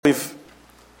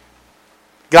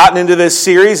gotten into this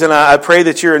series, and I pray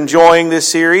that you're enjoying this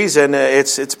series. And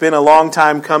it's been a long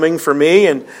time coming for me,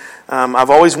 and I've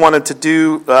always wanted to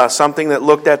do something that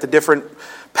looked at the different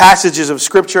passages of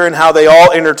Scripture and how they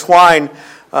all intertwine,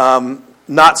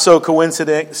 not so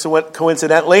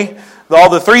coincidentally. All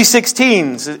the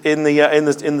 3:16s in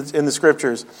the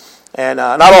Scriptures, and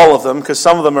not all of them, because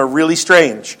some of them are really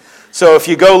strange. So if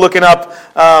you go looking up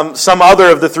some other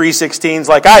of the 3:16s,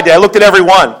 like I did, I looked at every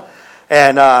one,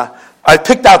 and I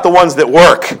picked out the ones that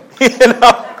work.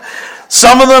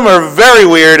 Some of them are very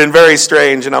weird and very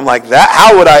strange, and I'm like, that.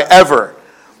 How would I ever?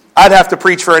 I'd have to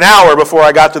preach for an hour before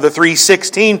I got to the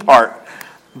 3:16 part.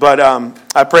 But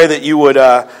I pray that you would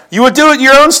do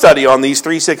your own study on these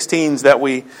 3:16s that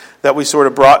we sort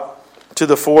of brought to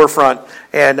the forefront,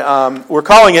 and we're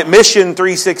calling it Mission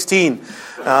 3:16.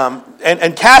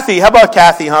 And Kathy, how about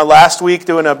Kathy? Last week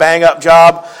doing a bang up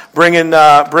job, bringing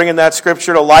that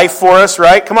scripture to life for us.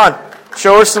 Right? Come on,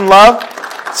 show her some love.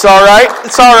 It's all right.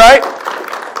 It's all right.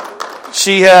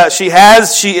 She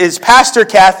is Pastor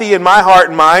Kathy in my heart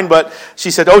and mind, but she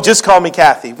said, "Oh, just call me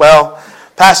Kathy." Well,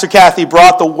 Pastor Kathy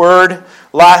brought the word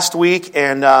last week,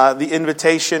 and the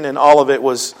invitation and all of it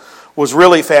was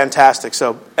really fantastic.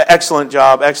 So excellent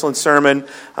job, excellent sermon.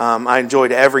 I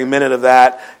enjoyed every minute of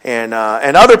that, and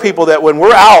other people that when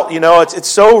we're out, it's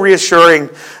so reassuring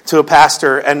to a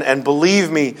pastor. And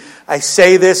believe me, I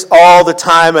say this all the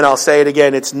time, and I'll say it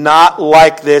again. It's not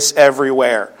like this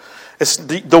everywhere. It's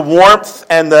the warmth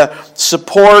and the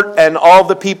support and all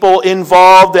the people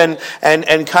involved and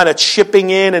kind of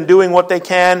chipping in and doing what they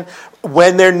can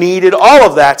when they're needed. All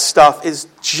of that stuff is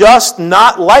just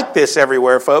not like this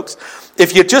everywhere, folks.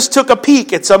 If you just took a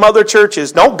peek at some other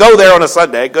churches, don't go there on a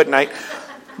Sunday, good night.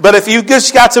 But if you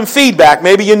just got some feedback,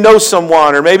 maybe you know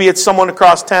someone, or maybe it's someone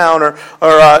across town, or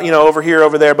over here,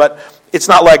 over there, but it's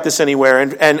not like this anywhere.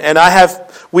 And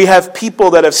we have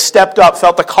people that have stepped up,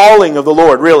 felt the calling of the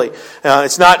Lord, really.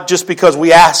 It's not just because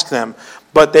we ask them,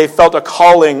 but they felt a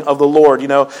calling of the Lord.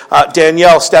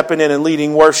 Danielle stepping in and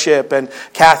leading worship, and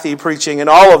Kathy preaching, and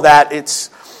all of that. It's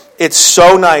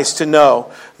so nice to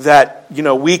know that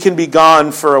we can be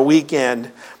gone for a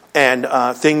weekend and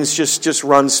things just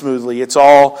run smoothly. It's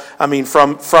all, from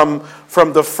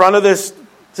the front of this,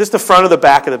 just the front of the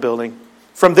back of the building.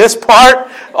 From this part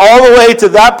all the way to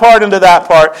that part and to that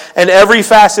part, and every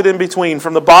facet in between,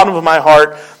 from the bottom of my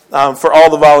heart, for all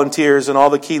the volunteers and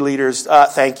all the key leaders,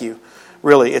 thank you.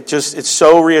 Really, it's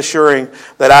so reassuring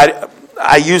that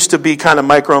I used to be kind of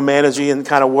micromanaging and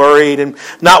kind of worried, and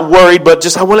not worried, but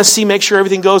just I want to make sure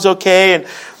everything goes okay, and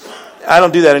I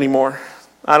don't do that anymore.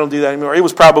 It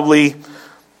was probably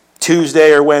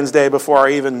Tuesday or Wednesday before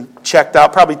I even checked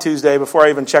out, probably Tuesday before I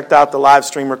even checked out the live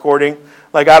stream recording.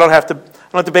 Like I don't have to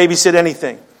babysit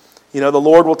anything. The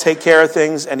Lord will take care of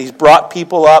things, and He's brought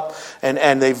people up,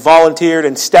 and they volunteered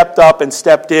and stepped up and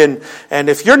stepped in. And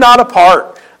if you're not a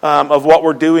part of what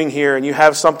we're doing here, and you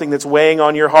have something that's weighing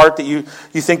on your heart that you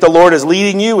think the Lord is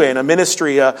leading you in, a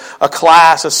ministry, a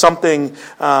class, something,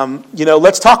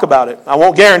 let's talk about it. I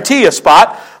won't guarantee a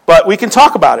spot, but we can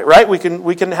talk about it, right? We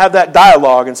can have that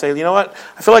dialogue and say, you know what?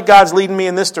 I feel like God's leading me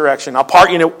in this direction. I'll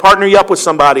partner you up with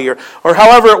somebody, or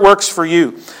however it works for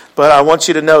you. But I want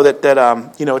you to know that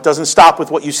it doesn't stop with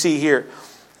what you see here.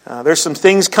 There's some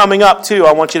things coming up too.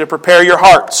 I want you to prepare your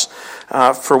hearts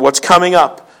for what's coming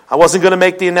up. I wasn't going to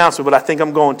make the announcement, but I think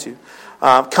I'm going to.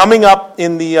 Coming up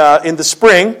in the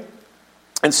spring,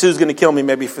 and Sue's going to kill me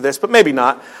maybe for this, but maybe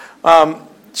not.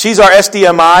 She's our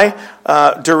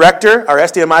SDMI director, our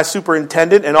SDMI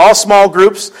superintendent, and all small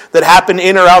groups that happen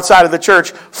in or outside of the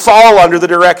church fall under the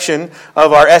direction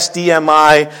of our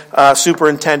SDMI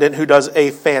superintendent, who does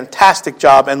a fantastic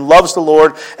job and loves the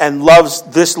Lord and loves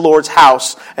this Lord's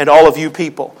house and all of you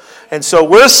people. And so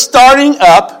we're starting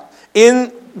up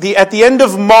at the end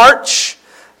of March,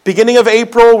 beginning of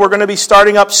April. We're going to be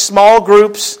starting up small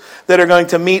groups that are going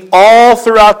to meet all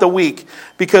throughout the week,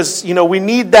 because we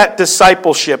need that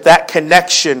discipleship, that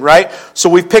connection, right? So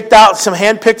we've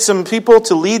handpicked some people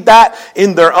to lead that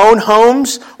in their own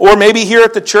homes, or maybe here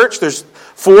at the church. There's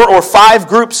 4 or 5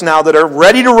 groups now that are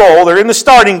ready to roll. They're in the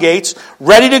starting gates,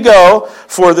 ready to go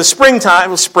for the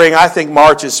springtime. Spring, I think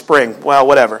March is spring. Well,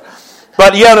 whatever.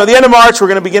 But the end of March, we're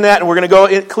going to begin that, and we're going to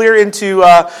go clear into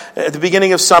the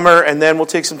beginning of summer, and then we'll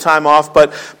take some time off.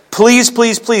 But Please,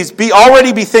 please, please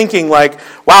already be thinking like,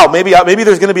 wow, maybe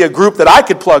there's going to be a group that I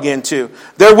could plug into.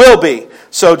 There will be.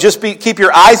 So just keep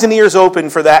your eyes and ears open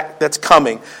for that's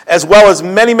coming, as well as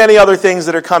many, many other things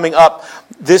that are coming up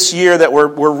this year that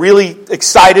we're really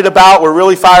excited about, we're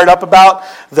really fired up about,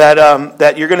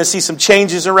 that you're going to see some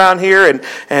changes around here,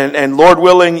 and Lord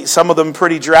willing, some of them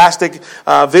pretty drastic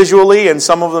visually, and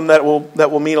some of them that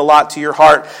will mean a lot to your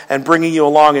heart and bringing you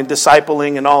along and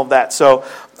discipling and all of that. So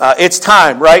it's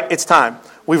time, right? It's time.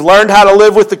 We've learned how to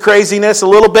live with the craziness a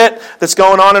little bit that's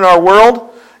going on in our world.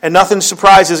 And nothing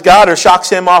surprises God or shocks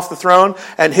him off the throne.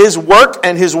 And his work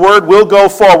and his word will go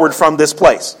forward from this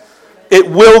place. It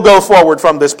will go forward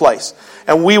from this place.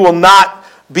 And we will not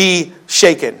be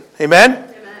shaken. Amen?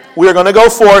 Amen. We are going to go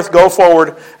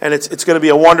forward, and it's going to be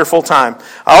a wonderful time.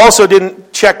 I also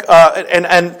didn't check,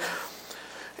 and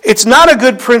it's not a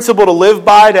good principle to live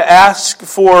by to ask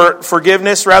for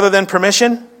forgiveness rather than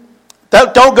permission.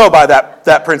 Don't go by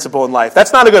that principle in life.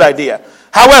 That's not a good idea.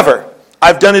 However,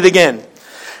 I've done it again.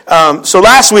 So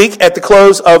last week at the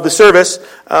close of the service,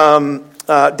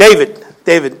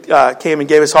 David came and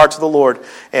gave his heart to the Lord.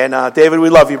 And David, we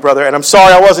love you, brother. And I'm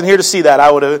sorry I wasn't here to see that.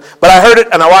 But I heard it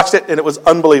and I watched it, and it was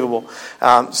unbelievable.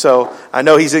 So I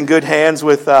know he's in good hands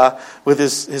with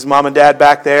his mom and dad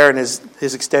back there and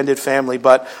his extended family.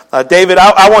 But David,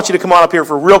 I want you to come on up here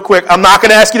for real quick. I'm not going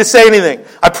to ask you to say anything.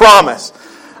 I promise.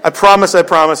 I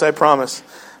promise.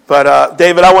 But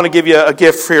David, I want to give you a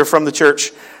gift here from the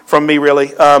church. From me,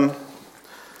 really.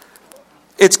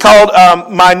 It's called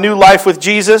My New Life with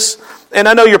Jesus. And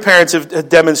I know your parents have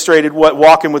demonstrated what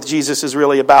walking with Jesus is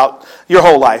really about your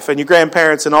whole life, and your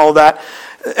grandparents and all of that.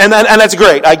 And that's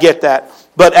great. I get that.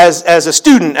 But as a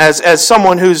student, as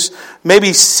someone who's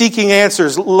maybe seeking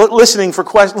answers, looking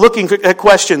at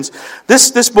questions,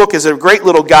 this book is a great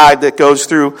little guide that goes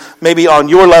through maybe on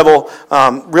your level,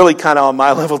 really kind of on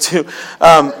my level too.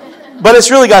 But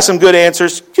it's really got some good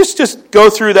answers. Just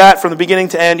go through that from the beginning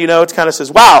to end. It kind of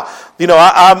says, wow,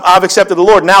 I've accepted the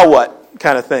Lord. Now what?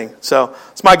 Kind of thing. So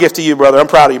it's my gift to you, brother. I'm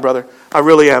proud of you, brother. I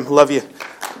really am. Love you.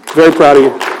 Very proud of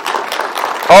you.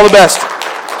 All the best.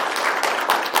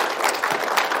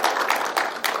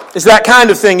 It's that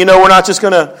kind of thing. We're not just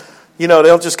going to,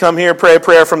 they'll just come here, pray a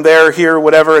prayer from there, here,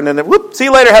 whatever, and then, whoop, see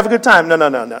you later, have a good time. No.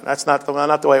 That's not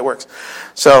the way it works.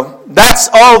 So that's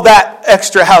all that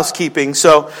extra housekeeping.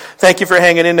 So thank you for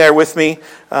hanging in there with me.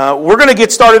 We're going to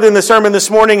get started in the sermon this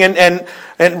morning, and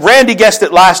Randy guessed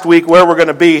it last week where we're going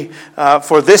to be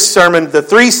for this sermon. The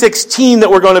 3:16 that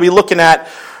we're going to be looking at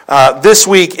this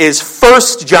week is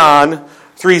 1 John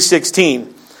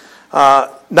 3:16.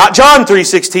 Not John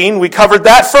 3:16. We covered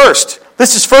that first.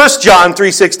 This is 1 John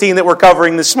 3:16 that we're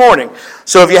covering this morning.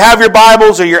 So if you have your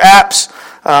Bibles or your apps,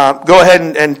 go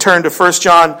ahead and turn to 1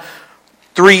 John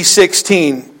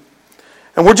 3:16.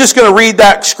 And we're just going to read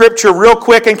that scripture real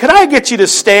quick. And can I get you to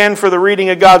stand for the reading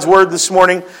of God's Word this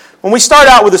morning? When we start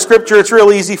out with the scripture, it's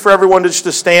real easy for everyone to just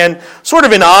to stand sort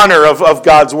of in honor of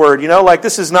God's Word. Like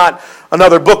this is not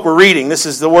another book we're reading. This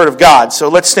is the Word of God. So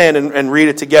let's stand and read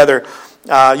it together.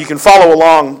 You can follow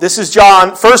along. This is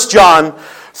 1 John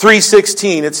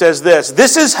 3:16. It says this.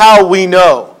 This is how we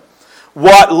know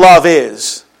what love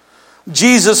is.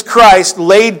 Jesus Christ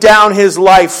laid down his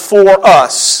life for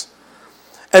us.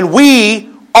 And we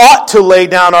ought to lay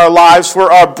down our lives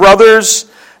for our brothers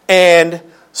and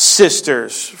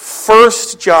sisters.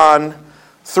 1 John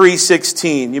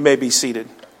 3:16. You may be seated.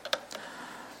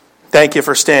 Thank you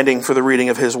for standing for the reading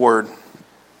of his word.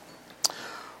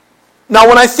 Now,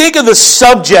 when I think of the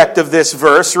subject of this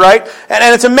verse, right,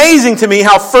 and it's amazing to me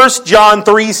how 1 John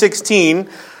 3:16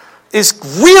 is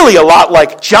really a lot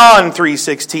like John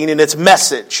 3:16 in its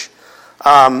message.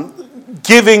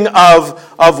 Giving of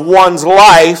one's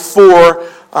life for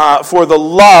the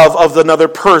love of another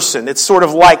person. It's sort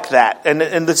of like that.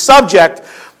 And the subject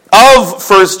of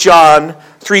 1 John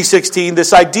 3:16,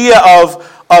 this idea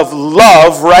of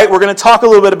love, right? We're going to talk a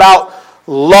little bit about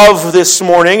love this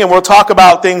morning, and we'll talk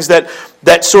about things that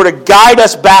sort of guide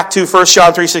us back to 1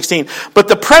 John 3:16. But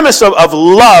the premise of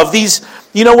love, these,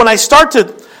 when I start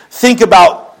to think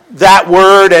about that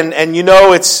word, and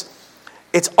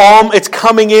it's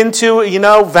coming into,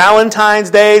 Valentine's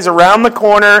Day is around the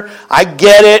corner. I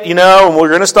get it, and we're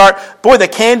going to start. Boy, the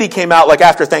candy came out like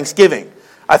after Thanksgiving,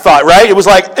 I thought, right? It was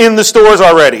like in the stores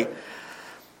already.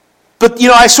 But,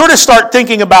 I sort of start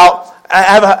thinking about,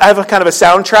 I have a kind of a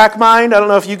soundtrack mind. I don't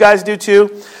know if you guys do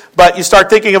too. But you start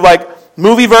thinking of like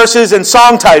movie verses and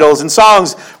song titles and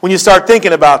songs when you start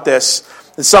thinking about this.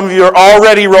 And some of you are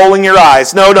already rolling your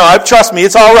eyes. No, trust me,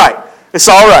 it's all right. It's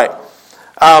all right.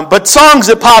 But songs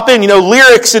that pop in,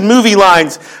 lyrics and movie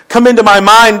lines come into my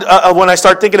mind when I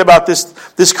start thinking about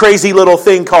this crazy little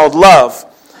thing called love.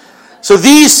 So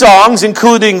these songs,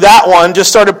 including that one,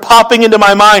 just started popping into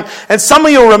my mind. And some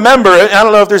of you will remember, I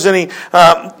don't know if there's any,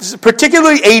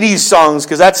 particularly 80s songs,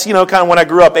 because that's, kind of when I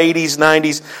grew up, 80s,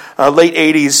 90s, late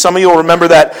 80s. Some of you will remember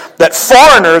that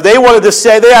Foreigner, they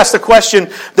asked the question,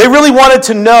 they really wanted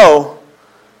to know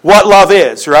what love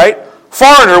is, right?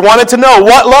 Foreigner wanted to know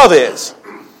what love is.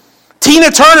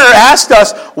 Tina Turner asked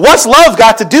us, what's love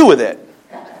got to do with it?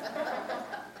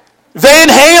 Van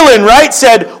Halen, right,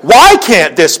 said, why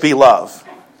can't this be love?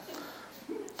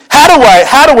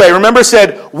 Hadaway, remember,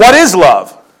 said, what is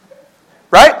love?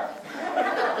 Right?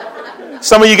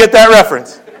 Some of you get that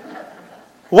reference.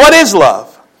 What is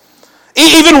love?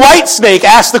 Even Whitesnake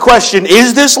asked the question,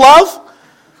 is this love?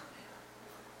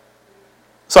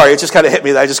 Sorry, it just kind of hit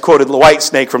me that I just quoted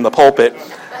Whitesnake from the pulpit.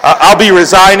 I'll be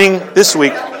resigning this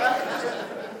week.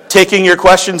 Taking your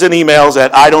questions and emails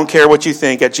at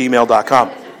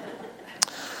idon'tcarewhatyoutthink@gmail.com.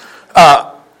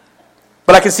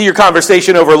 But I can see your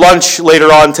conversation over lunch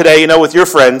later on today, with your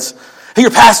friends. Hey,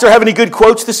 your pastor have any good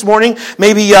quotes this morning?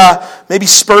 Maybe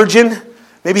Spurgeon,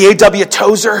 maybe A.W.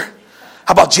 Tozer.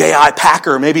 How about J.I.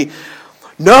 Packer? Maybe.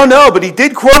 No, but he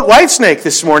did quote Whitesnake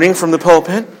this morning from the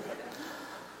pulpit.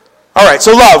 All right,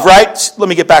 so love, right? Let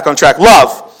me get back on track.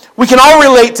 Love. We can all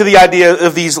relate to the idea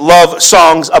of these love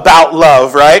songs about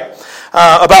love, right?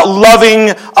 About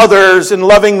loving others and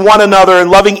loving one another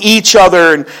and loving each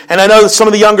other. And I know some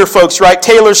of the younger folks, right?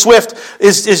 Taylor Swift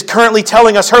is currently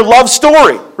telling us her love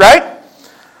story, right?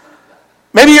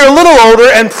 Maybe you're a little older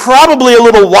and probably a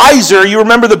little wiser. You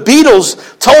remember the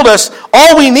Beatles told us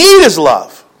all we need is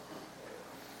love.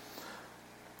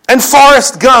 And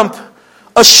Forrest Gump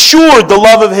assured the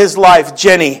love of his life,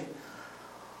 Jenny,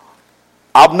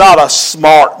 I'm not a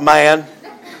smart man,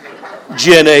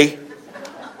 Jenny,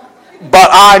 but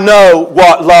I know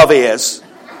what love is.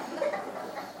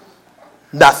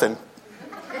 Nothing.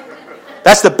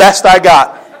 That's the best I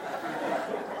got.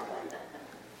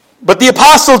 But the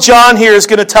Apostle John here is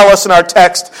going to tell us in our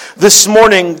text this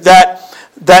morning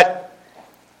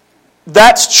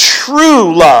that's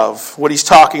true love, what he's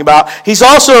talking about. He's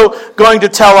also going to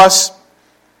tell us,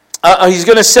 he's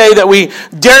going to say that we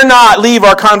dare not leave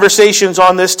our conversations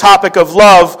on this topic of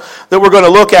love that we're going to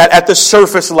look at the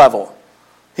surface level.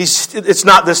 It's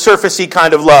not the surfacey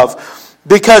kind of love.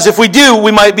 Because if we do,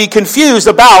 we might be confused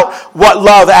about what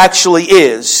love actually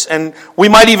is. And we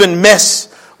might even miss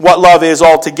what love is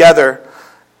altogether.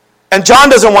 And John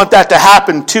doesn't want that to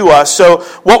happen to us. So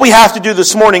what we have to do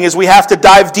this morning is we have to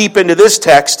dive deep into this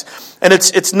text. And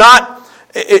it's not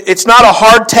a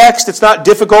hard text. It's not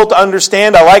difficult to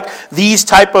understand. I like these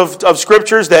type of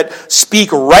scriptures that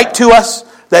speak right to us,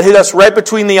 that hit us right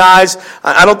between the eyes.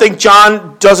 I don't think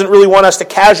John doesn't really want us to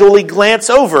casually glance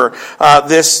over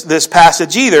this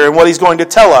passage either and what he's going to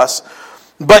tell us.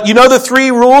 But you know the three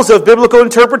rules of biblical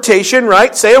interpretation,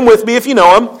 right? Say them with me if you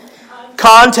know them.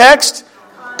 Context,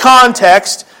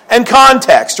 context, and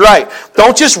context, right?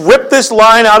 Don't just rip this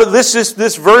line out of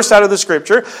this verse out of the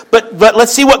scripture, but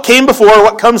let's see what came before,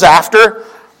 what comes after,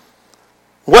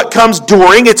 what comes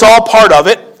during. It's all part of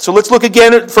it. So let's look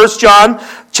again at 1 John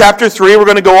chapter 3. We're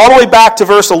going to go all the way back to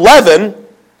verse 11,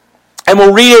 and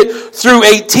we'll read it through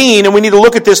 18. And we need to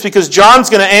look at this because John's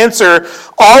going to answer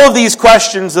all of these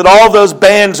questions that all of those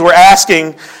bands were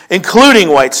asking, including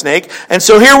Whitesnake. And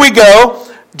so here we go.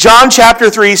 John chapter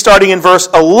 3, starting in verse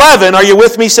 11. Are you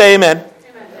with me? Say amen.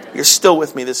 Amen. You're still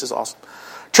with me. This is awesome.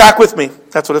 Track with me.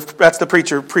 That's the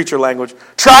preacher language.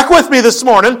 Track with me this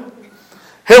morning.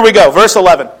 Here we go. Verse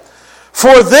 11.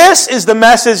 For this is the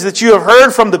message that you have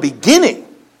heard from the beginning,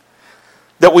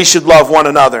 that we should love one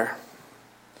another.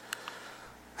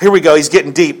 Here we go. He's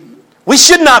getting deep. We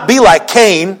should not be like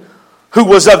Cain, who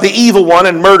was of the evil one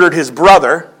and murdered his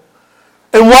brother.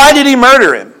 And why did he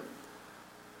murder him?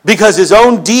 Because his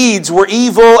own deeds were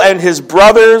evil and his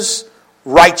brother's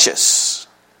righteous.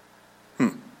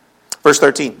 Verse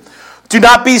 13. Do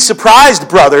not be surprised,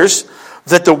 brothers,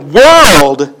 that the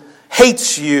world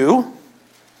hates you.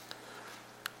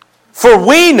 For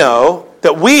we know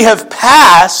that we have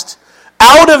passed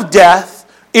out of death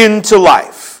into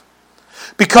life,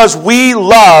 because we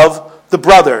love the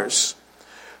brothers.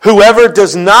 Whoever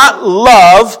does not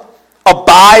love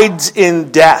abides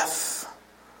in death.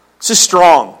 This is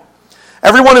strong.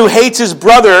 Everyone who hates his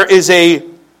brother is a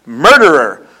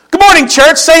murderer. Good morning,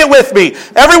 church. Say it with me.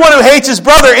 Everyone who hates his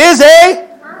brother is a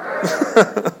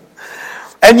murderer.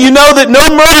 And you know that no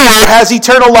murderer has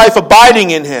eternal life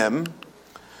abiding in him.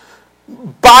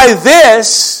 By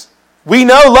this, we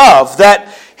know love,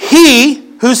 that he,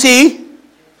 who's he?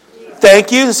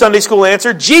 thank you, the Sunday school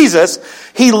answer. Jesus,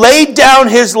 he laid down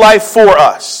his life for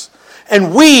us.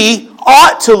 And we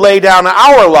ought to lay down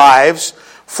our lives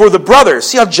for the brothers.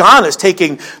 See how John is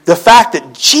taking the fact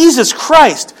that Jesus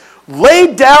Christ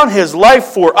laid down his life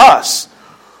for us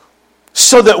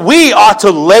so that we ought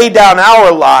to lay down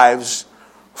our lives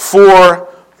for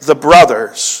the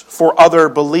brothers, for other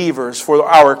believers, for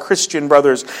our Christian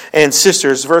brothers and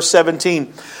sisters. Verse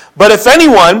 17, but if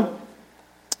anyone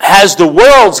has the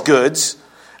world's goods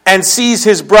and sees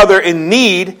his brother in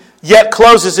need, yet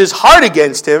closes his heart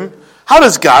against him, how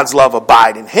does God's love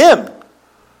abide in him?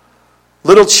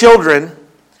 Little children,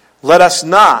 let us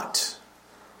not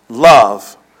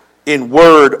love in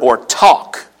word or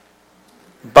talk,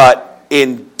 but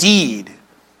in deed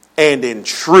and in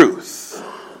truth.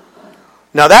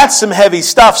 Now that's some heavy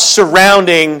stuff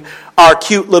surrounding our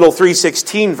cute little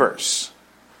 3:16 verse.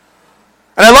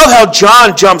 And I love how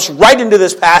John jumps right into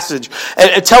this passage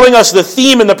and telling us the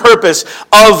theme and the purpose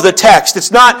of the text.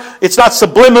 It's not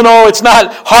subliminal. It's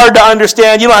not hard to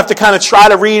understand. You don't have to kind of try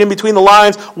to read in between the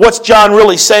lines. What's John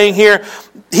really saying here?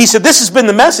 He said this has been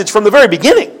the message from the very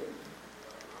beginning.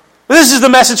 This is the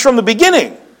message from the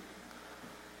beginning.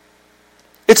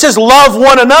 It says love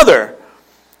one another.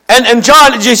 And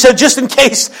John, he said, just in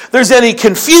case there's any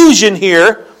confusion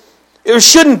here, there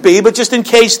shouldn't be, but just in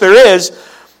case there is,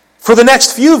 for the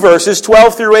next few verses,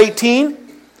 12 through 18,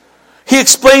 he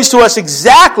explains to us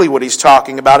exactly what he's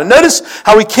talking about. And notice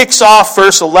how he kicks off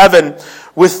verse 11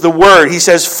 with the word. He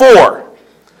says, for.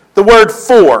 The word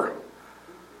for.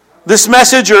 This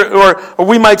message, or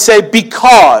we might say,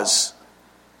 because.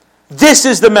 This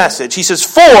is the message. He says,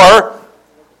 for.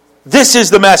 This is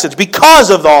the message.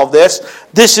 Because of all this,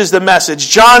 this is the message.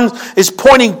 John is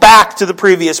pointing back to the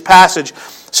previous passage.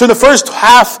 So in the first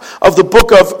half of the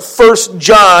book of 1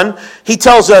 John, he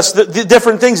tells us the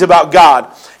different things about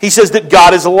God. He says that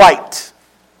God is light.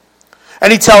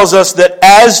 And he tells us that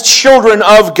as children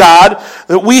of God,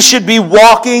 that we should be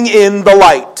walking in the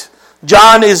light.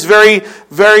 John is very,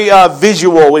 very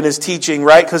visual in his teaching,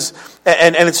 right?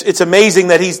 And it's amazing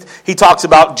that he talks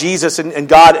about Jesus and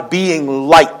God being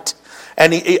light.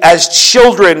 And as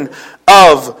children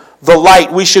of the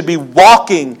light, we should be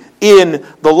walking in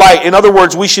the light. In other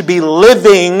words, we should be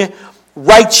living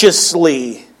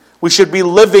righteously. We should be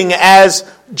living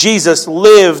as Jesus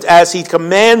lived, as he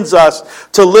commands us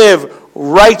to live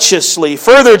righteously.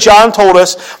 Further, John told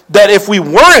us that if we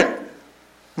weren't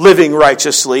living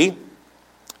righteously,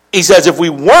 he says if we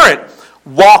weren't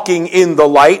walking in the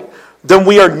light, then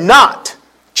we are not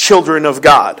children of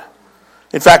God.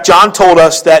 In fact, John told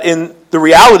us that in the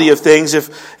reality of things,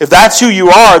 if that's who you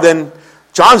are, then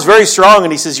John's very strong,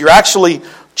 and he says you're actually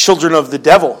children of the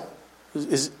devil.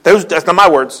 That's not my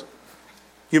words.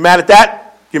 You mad at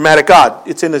that? You're mad at God.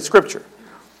 It's in the Scripture.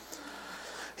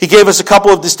 He gave us a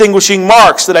couple of distinguishing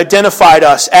marks that identified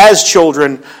us as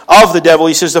children of the devil.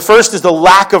 He says the first is the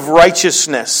lack of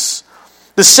righteousness.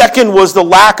 The second was the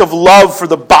lack of love for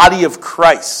the body of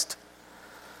Christ,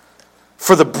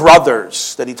 for the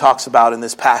brothers that he talks about in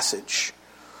this passage.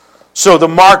 So the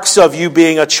marks of you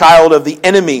being a child of the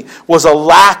enemy was a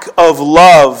lack of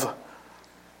love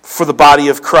for the body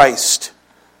of Christ.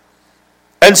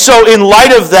 And so in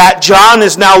light of that, John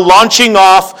is now launching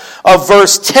off of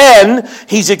verse 10.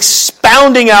 He's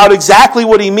expounding out exactly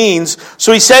what he means.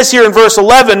 So he says here in verse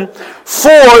 11,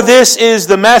 for this is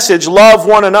the message, love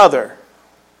one another.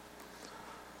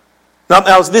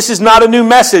 Now, this is not a new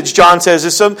message, John says.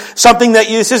 This isn't something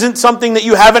that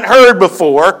you haven't heard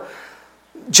before.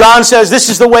 John says this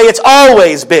is the way it's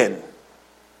always been.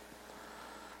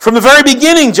 From the very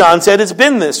beginning, John said it's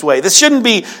been this way. This shouldn't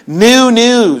be new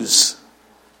news.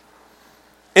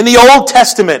 In the Old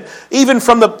Testament, even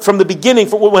from the beginning,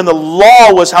 when the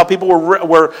law was how people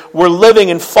were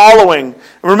living and following.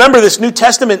 Remember, this New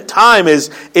Testament time is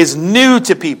new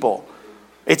to people.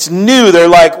 It's new. They're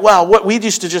like, wow, we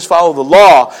used to just follow the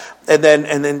law, and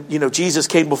then Jesus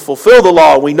came to fulfill the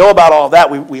law. We know about all that.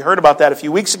 We heard about that a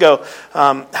few weeks ago.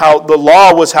 How the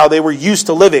law was how they were used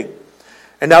to living,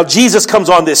 and now Jesus comes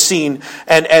on this scene,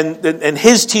 and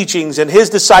his teachings and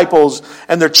his disciples,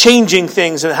 and they're changing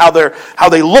things and how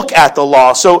they look at the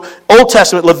law. So Old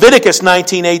Testament, Leviticus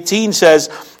 19:18 says,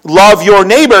 "Love your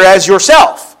neighbor as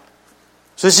yourself."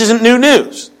 So this isn't new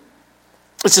news.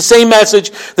 It's the same message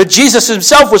that Jesus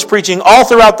himself was preaching all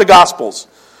throughout the Gospels.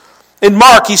 In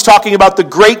Mark, he's talking about the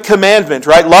great commandment,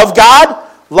 right? Love God,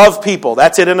 love people.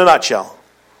 That's it in a nutshell.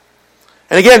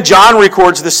 And again, John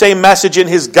records the same message in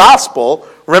his Gospel.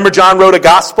 Remember, John wrote a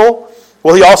Gospel?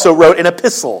 Well, he also wrote an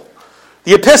epistle.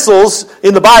 The epistles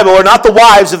in the Bible are not the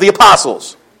wives of the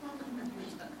apostles.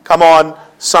 Come on,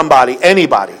 somebody,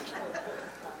 anybody.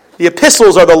 The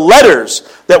epistles are the letters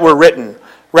that were written,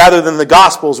 rather than the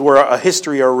Gospels were a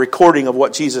history or a recording of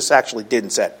what Jesus actually did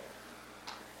and said.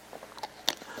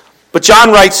 But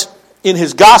John writes in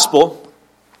his Gospel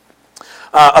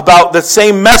about the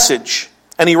same message,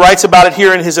 and he writes about it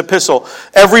here in his epistle.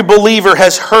 Every believer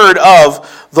has heard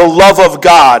of the love of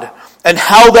God and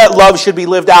how that love should be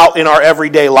lived out in our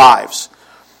everyday lives.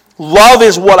 Love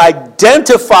is what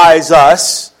identifies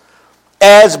us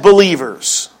as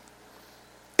believers.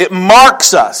 It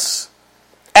marks us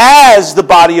as the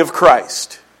body of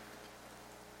Christ.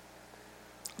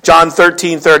 John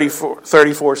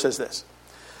 13:34 says this.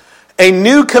 A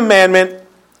new commandment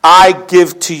I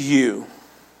give to you,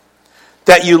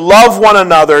 that you love one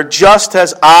another just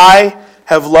as I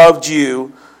have loved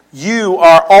you. You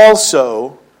are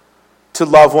also to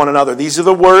love one another. These are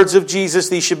the words of Jesus.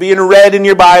 These should be in red in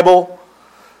your Bible.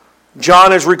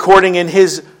 John is recording in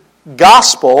his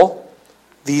gospel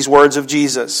these words of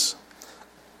Jesus.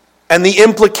 And the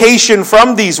implication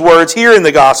from these words here in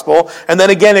the gospel, and then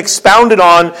again expounded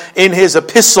on in his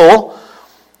epistle,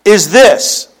 is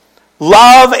this.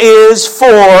 Love is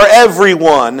for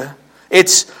everyone.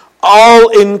 It's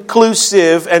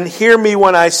all-inclusive, and hear me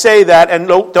when I say that, and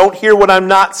don't hear what I'm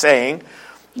not saying.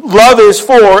 Love is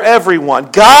for everyone.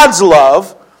 God's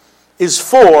love is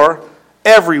for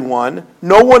everyone.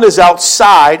 No one is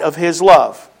outside of his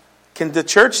love. Can the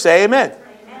church say amen?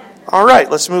 Amen. All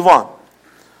right, let's move on.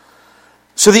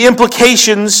 So the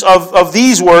implications of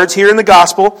these words here in the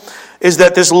gospel is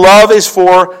that this love is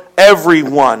for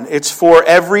everyone. It's for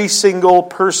every single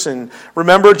person.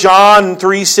 Remember John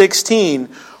 3:16.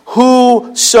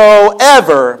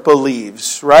 Whosoever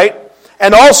believes, right?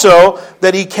 And also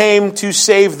that he came to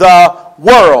save the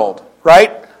world,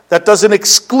 right? That doesn't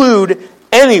exclude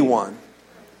anyone.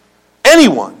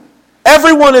 Anyone.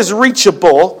 Everyone is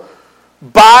reachable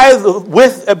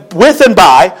with and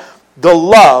by the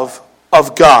love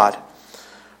of God.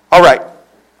 All right.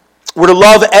 We're to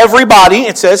love everybody,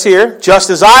 it says here, just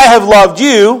as I have loved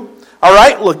you. All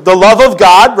right. Look, the love of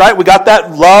God, right? We got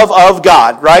that love of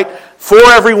God, right? For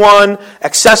everyone,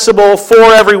 accessible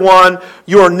for everyone.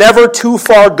 You are never too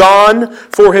far gone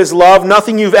for his love.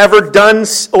 Nothing you've ever done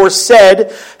or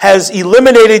said has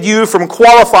eliminated you from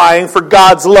qualifying for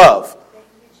God's love.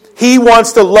 He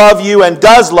wants to love you and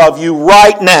does love you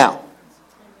right now.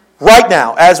 Right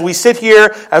now, as we sit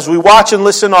here, as we watch and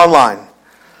listen online.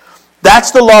 That's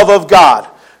the love of God.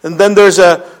 And then there's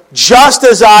a, just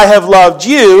as I have loved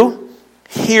you,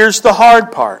 here's the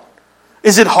hard part.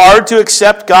 Is it hard to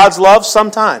accept God's love?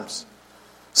 Sometimes.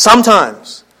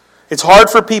 Sometimes. It's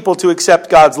hard for people to accept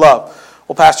God's love.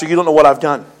 Well, Pastor, you don't know what I've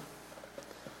done.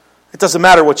 It doesn't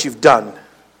matter what you've done.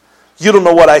 You don't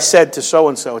know what I said to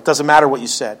so-and-so. It doesn't matter what you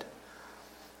said.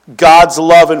 God's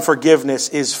love and forgiveness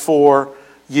is for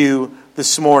you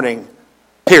this morning.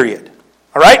 Period.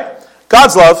 All right?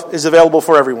 God's love is available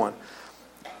for everyone.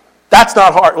 That's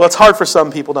not hard. Well, it's hard for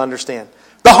some people to understand.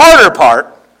 The harder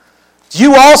part,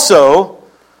 you also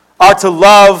are to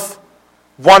love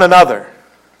one another.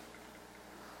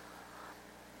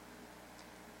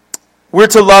 We're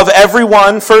to love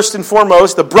everyone, first and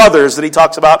foremost, the brothers that he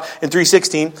talks about in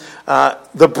 3:16.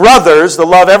 The brothers, to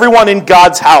love everyone in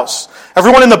God's house.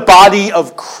 Everyone in the body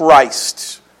of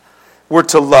Christ. We're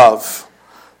to love.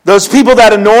 Those people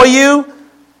that annoy you,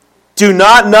 do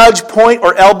not nudge, point,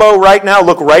 or elbow right now.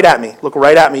 Look right at me. Look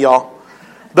right at me, y'all.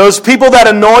 Those people that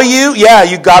annoy you, yeah,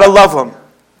 you got to love them.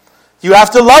 You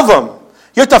have to love them.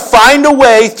 You have to find a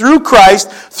way through Christ,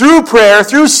 through prayer,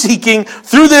 through seeking,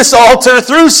 through this altar,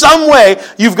 through some way.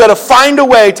 You've got to find a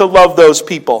way to love those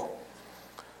people.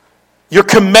 You're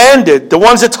commanded. The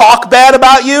ones that talk bad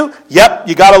about you, yep,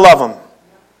 you got to love them.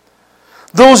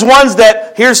 Those ones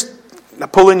that,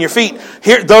 pull in your feet,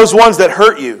 those ones that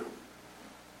hurt you.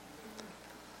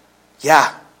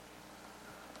 Yeah.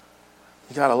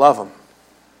 You got to love them.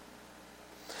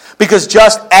 Because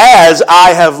just as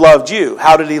I have loved you,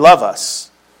 how did he love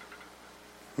us?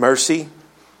 Mercy,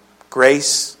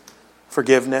 grace,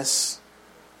 forgiveness.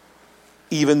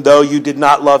 Even though you did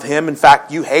not love him, in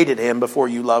fact, you hated him before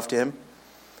you loved him.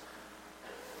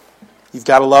 You've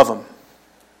got to love him.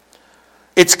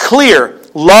 It's clear.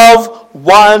 Love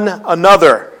one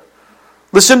another.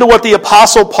 Listen to what the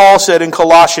Apostle Paul said in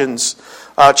Colossians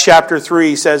chapter 3.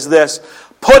 He says this,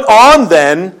 "Put on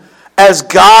then, as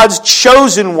God's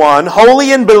chosen one,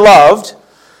 holy and beloved,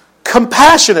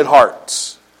 compassionate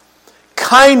hearts,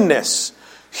 kindness,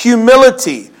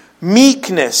 humility,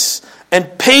 meekness,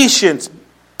 and patience,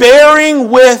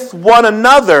 bearing with one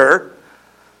another.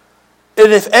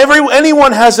 And if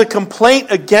anyone has a complaint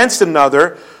against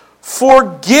another,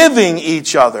 forgiving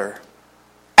each other,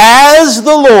 as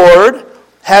the Lord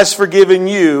has forgiven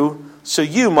you, so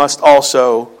you must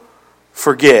also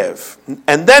forgive.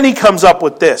 And then he comes up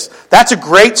with this. That's a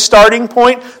great starting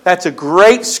point. That's a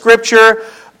great scripture.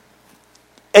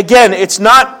 Again, it's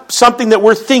not something that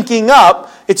we're thinking up.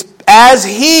 It's as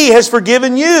he has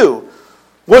forgiven you.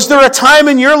 Was there a time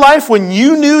in your life when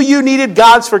you knew you needed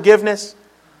God's forgiveness?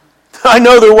 I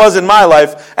know there was in my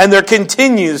life, and there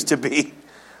continues to be.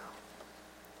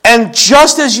 And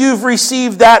just as you've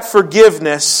received that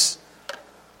forgiveness,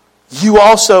 you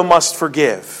also must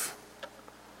forgive.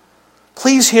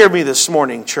 Please hear me this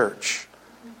morning, church.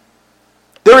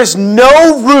 There is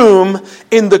no room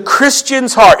in the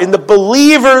Christian's heart, in the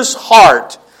believer's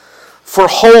heart, for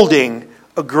holding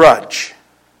a grudge.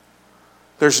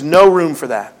 There's no room for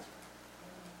that.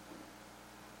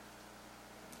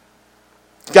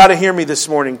 You've got to hear me this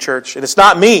morning, church. And it's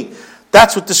not me.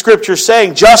 That's what the Scripture's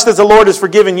saying. Just as the Lord has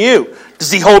forgiven you,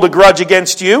 does He hold a grudge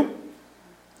against you?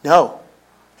 No,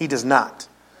 He does not.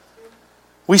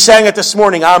 We sang it this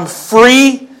morning. I'm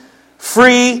free,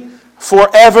 free,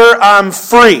 forever I'm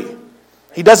free.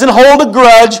 He doesn't hold a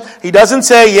grudge. He doesn't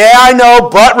say, yeah, I know,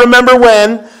 but remember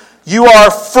when. You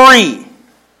are free.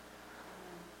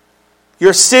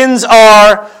 Your sins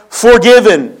are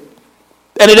forgiven.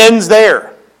 And it ends there.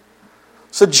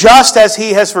 So just as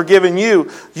He has forgiven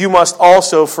you, you must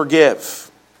also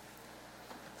forgive.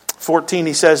 14,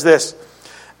 he says this,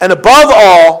 and above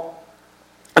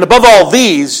all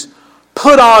these,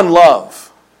 put on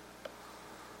love,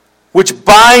 which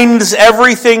binds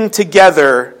everything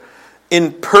together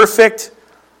in perfect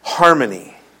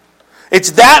harmony.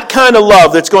 It's that kind of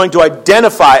love that's going to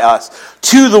identify us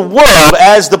to the world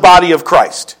as the body of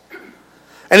Christ.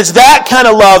 And it's that kind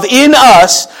of love in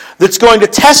us that's going to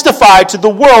testify to the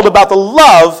world about the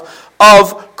love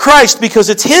of Christ, because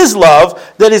it's His love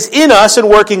that is in us and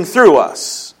working through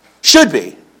us. Should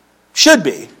be. Should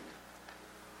be.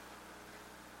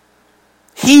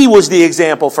 He was the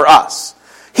example for us.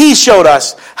 He showed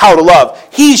us how to love.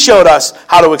 He showed us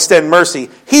how to extend mercy.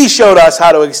 He showed us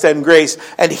how to extend grace.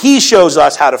 And He shows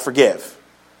us how to forgive.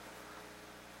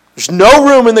 There's no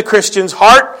room in the Christian's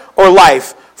heart or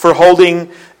life for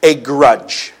holding a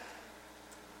grudge.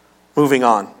 Moving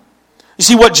on. You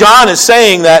see, what John is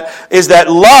saying is that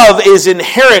love is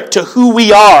inherent to who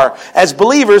we are as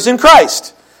believers in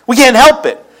Christ. We can't help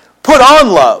it. Put on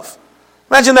love.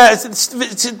 Imagine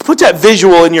that. Put that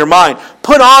visual in your mind.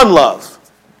 Put on love.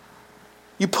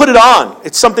 You put it on.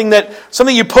 It's something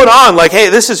you put on, like, hey,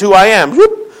 this is who I am.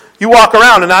 Whoop. You walk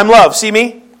around and I'm love. See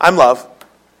me? I'm love.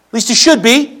 At least you should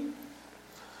be.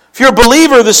 If you're a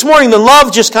believer this morning, the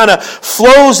love just kind of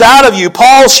flows out of you.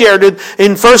 Paul shared it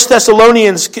in 1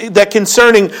 Thessalonians that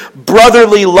concerning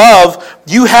brotherly love,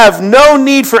 you have no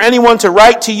need for anyone to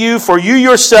write to you, for you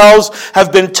yourselves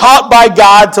have been taught by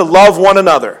God to love one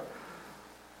another.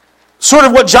 Sort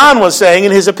of what John was saying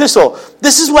in his epistle.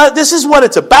 This is what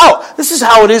it's about. This is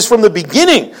how it is from the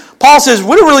beginning. Paul says,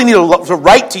 we don't really need to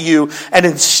write to you and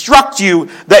instruct you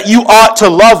that you ought to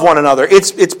love one another.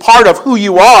 It's part of who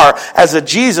you are as a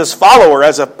Jesus follower,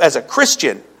 as a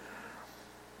Christian.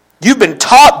 You've been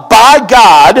taught by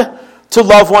God to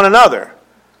love one another.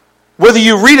 Whether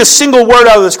you read a single word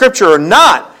out of the Scripture or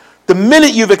not, the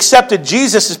minute you've accepted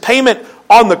Jesus' payment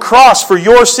on the cross for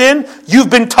your sin,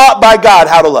 you've been taught by God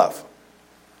how to love.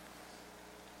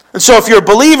 And so if you're a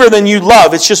believer, then you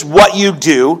love. It's just what you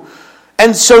do.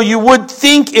 And so you would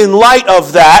think in light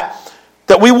of that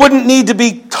we wouldn't need to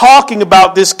be talking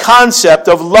about this concept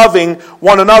of loving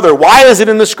one another. Why is it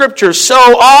in the Scriptures so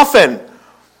often?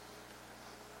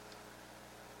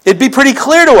 It'd be pretty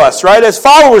clear to us, right, as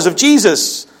followers of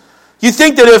Jesus. You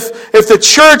think that if the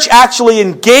church actually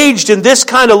engaged in this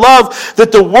kind of love,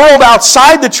 that the world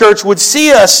outside the church would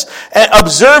see us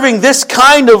observing this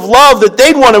kind of love, that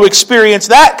they'd want to experience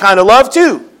that kind of love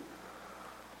too.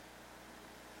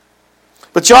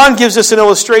 But John gives us an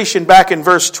illustration back in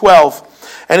verse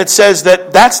 12, and it says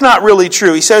that that's not really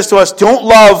true. He says to us, don't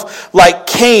love like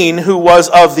Cain, who was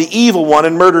of the evil one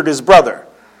and murdered his brother.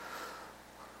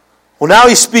 Well, now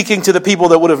he's speaking to the people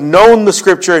that would have known the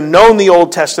Scripture and known the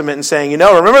Old Testament and saying,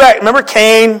 remember that? Remember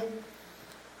Cain?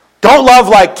 Don't love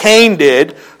like Cain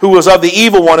did, who was of the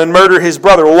evil one and murdered his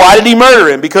brother. Well, why did he murder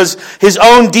him? Because his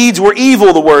own deeds were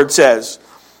evil, the Word says.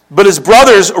 But his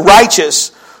brother's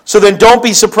righteous. So then don't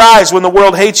be surprised when the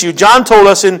world hates you. John told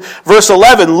us in verse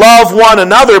 11, love one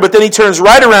another, but then he turns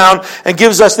right around and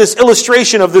gives us this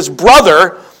illustration of this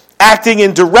brother acting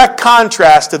in direct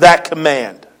contrast to that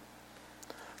command.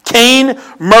 Cain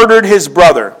murdered his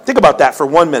brother. Think about that for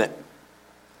 1 minute.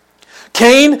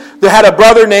 Cain had a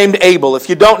brother named Abel. If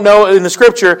you don't know in the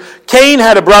Scripture, Cain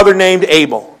had a brother named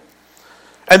Abel.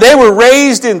 And they were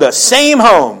raised in the same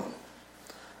home.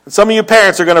 And some of you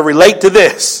parents are going to relate to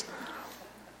this.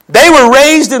 They were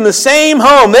raised in the same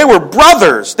home. They were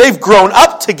brothers. They've grown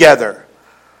up together.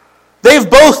 They've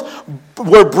both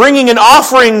were bringing an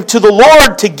offering to the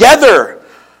Lord together.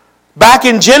 Back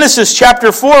in Genesis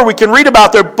chapter 4, we can read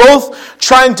about they're both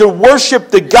trying to worship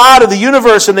the God of the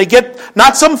universe, and they get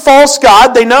not some false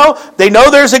God. They know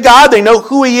there's a God. They know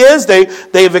who He is. They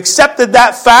have accepted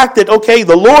that fact that, okay,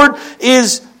 the Lord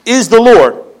is the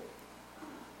Lord.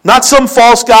 Not some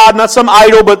false God, not some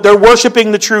idol, but they're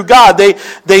worshiping the true God.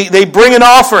 They bring an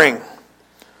offering.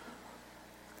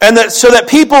 And so that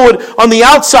people would, on the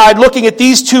outside, looking at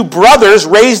these two brothers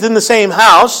raised in the same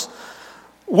house,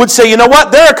 would say, you know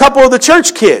what, they're a couple of the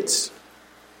church kids.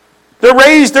 They're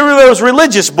those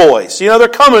religious boys. They're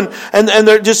coming, and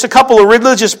they're just a couple of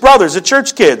religious brothers, the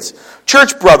church kids,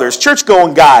 church brothers,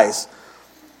 church-going guys.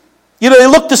 They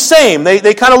look the same.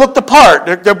 They kind of look the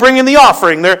part. They're bringing the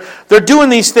offering. They're doing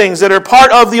these things that are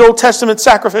part of the Old Testament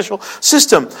sacrificial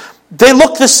system. They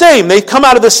look the same. They've come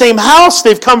out of the same house.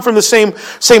 They've come from the same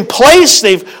place.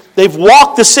 They've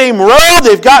walked the same road.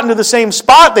 They've gotten to the same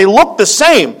spot. They look the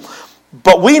same.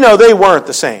 But we know they weren't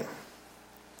the same.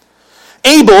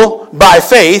 Abel, by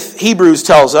faith, Hebrews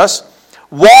tells us,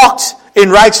 walked in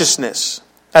righteousness,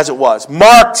 as it was,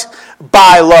 marked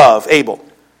by love, Abel.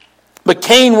 But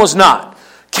Cain was not.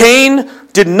 Cain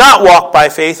did not walk by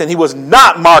faith, and he was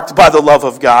not marked by the love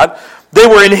of God. They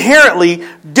were inherently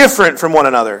different from one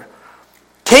another.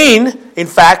 Cain, in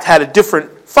fact, had a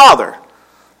different father.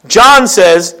 John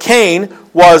says Cain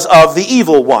was of the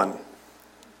evil one.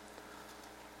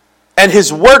 And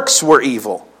his works were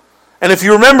evil. And if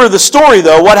you remember the story,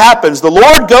 though, what happens? The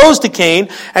Lord goes to Cain,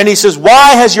 and He says,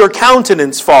 why has your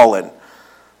countenance fallen?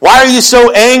 Why are you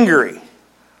so angry?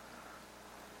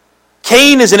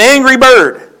 Cain is an angry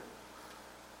bird.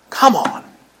 Come on.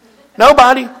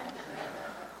 Nobody.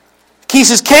 He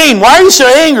says, Cain, why are you so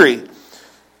angry?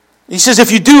 He says,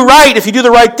 if you do right, if you do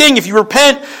the right thing, if you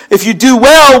repent, if you do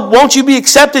well, won't you be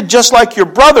accepted just like your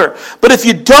brother? But if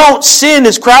you don't, sin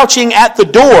is crouching at the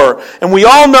door. And we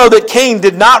all know that Cain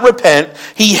did not repent.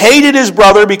 He hated his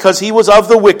brother because he was of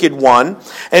the wicked one.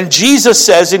 And Jesus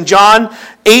says in John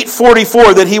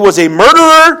 8:44 that he was a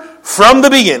murderer from the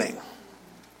beginning.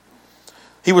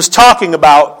 He was talking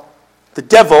about the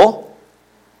devil.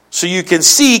 So you can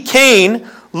see Cain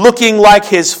looking like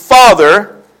his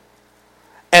father.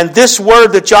 And this word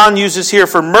that John uses here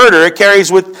for murder, it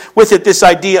carries with it this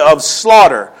idea of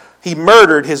slaughter. He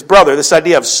murdered his brother, this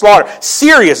idea of slaughter.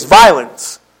 Serious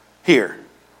violence here.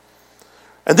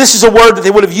 And this is a word that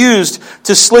they would have used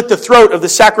to slit the throat of the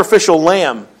sacrificial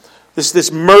lamb.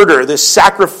 This murder, this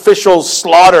sacrificial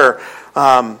slaughter.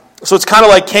 So it's kind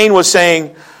of like Cain was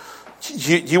saying,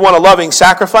 you want a loving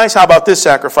sacrifice? How about this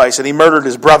sacrifice? And he murdered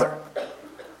his brother.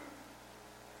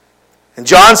 And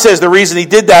John says the reason he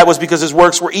did that was because his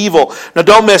works were evil. Now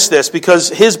don't miss this, because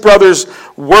his brothers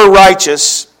were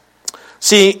righteous.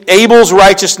 See, Abel's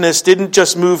righteousness didn't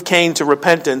just move Cain to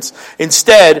repentance.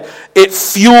 Instead, it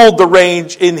fueled the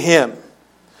rage in him,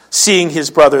 seeing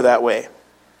his brother that way.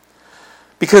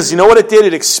 Because you know what it did?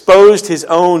 It exposed his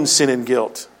own sin and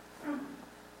guilt.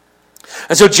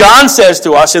 And so John says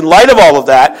to us, in light of all of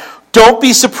that, don't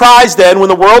be surprised then when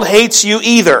the world hates you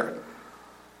either.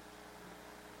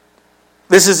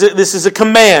 This is a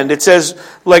command. It says,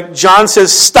 like John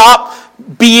says, stop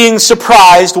being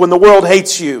surprised when the world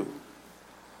hates you.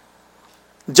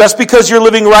 Just because you're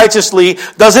living righteously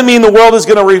doesn't mean the world is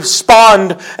going to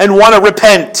respond and want to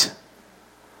repent.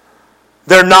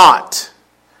 They're not.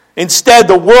 Instead,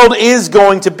 the world is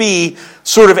going to be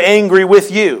sort of angry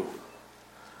with you.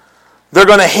 They're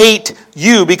going to hate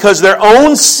you because their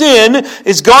own sin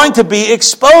is going to be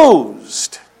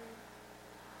exposed.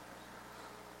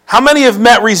 How many have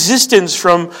met resistance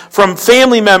from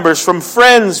family members, from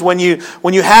friends, when you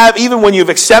have, even when you've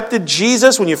accepted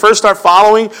Jesus, when you first start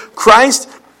following Christ,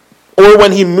 or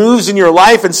when He moves in your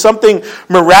life and something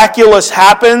miraculous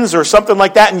happens or something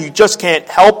like that, and you just can't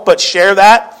help but share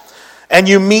that, and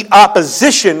you meet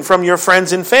opposition from your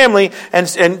friends and family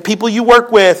and people you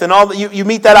work with, and all that, you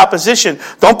meet that opposition.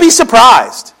 Don't be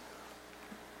surprised,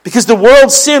 because the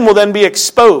world's sin will then be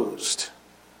exposed.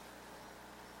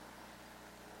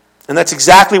 And that's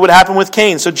exactly what happened with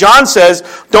Cain. So John says,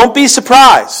 don't be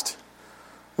surprised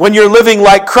when you're living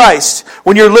like Christ,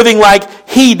 when you're living like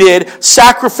He did,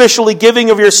 sacrificially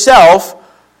giving of yourself,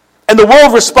 and the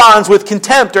world responds with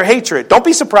contempt or hatred. Don't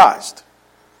be surprised.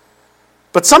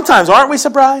 But sometimes, aren't we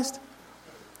surprised?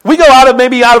 We go out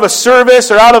of a service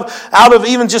or out of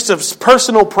even just a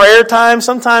personal prayer time,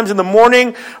 sometimes in the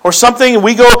morning or something, and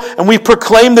we go and we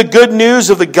proclaim the good news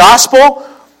of the gospel.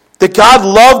 That God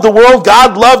loved the world,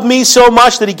 God loved me so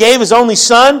much that He gave His only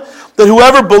Son, that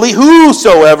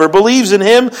whosoever believes in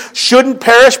Him shouldn't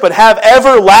perish but have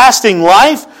everlasting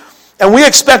life. And we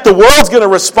expect the world's going to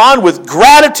respond with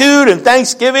gratitude and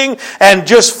thanksgiving and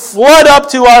just flood up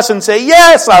to us and say,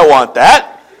 yes, I want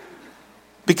that.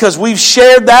 Because we've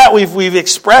shared that, we've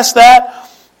expressed that,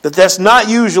 but that's not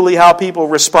usually how people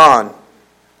respond.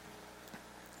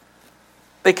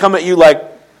 They come at you like,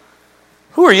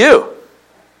 who are you?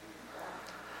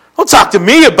 Don't talk to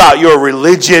me about your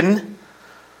religion.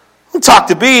 Don't talk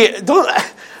to me.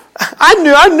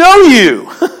 I know you.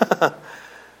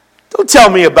 Don't tell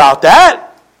me about that.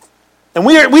 And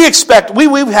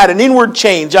we've had an inward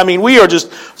change. I mean,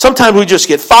 sometimes we just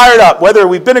get fired up, whether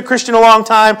we've been a Christian a long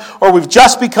time or we've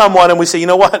just become one, and we say, you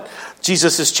know what?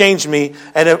 Jesus has changed me.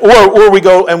 Or we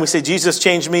go and we say, Jesus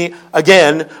changed me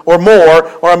again or more,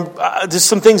 or just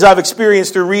some things I've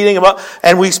experienced through reading about,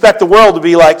 and we expect the world to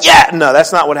be like, yeah, no,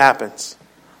 that's not what happens.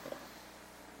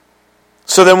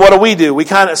 So then what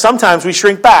do? Sometimes we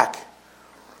shrink back.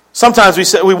 Sometimes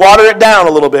we water it down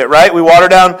a little bit, right? We water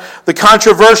down the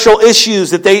controversial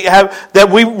issues that they have, that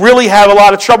we really have a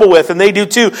lot of trouble with, and they do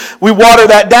too. We water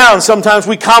that down. Sometimes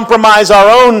we compromise our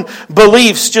own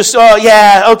beliefs. Just, oh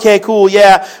yeah, okay, cool,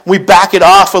 yeah. We back it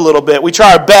off a little bit. We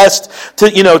try our best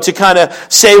to kind of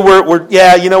say we're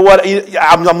yeah, you know what?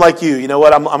 I'm like you. You know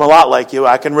what? I'm a lot like you.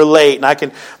 I can relate, and I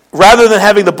can, rather than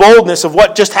having the boldness of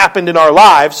what just happened in our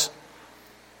lives.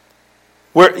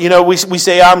 We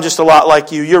say, I'm just a lot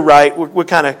like you. You're right.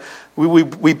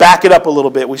 We back it up a little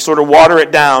bit. We sort of water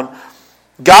it down.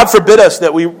 God forbid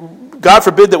that we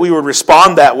would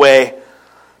respond that way,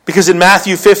 because in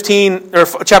Matthew 15 or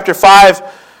chapter 5,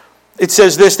 it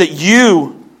says this, that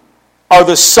you are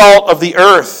the salt of the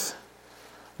earth.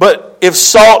 But if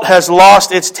salt has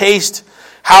lost its taste,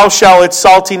 how shall its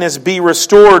saltiness be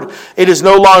restored? It is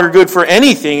no longer good for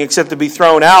anything except to be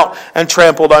thrown out and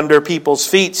trampled under people's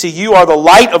feet. See, you are the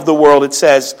light of the world, it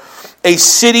says. A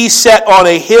city set on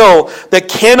a hill that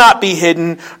cannot be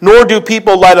hidden, nor do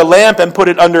people light a lamp and put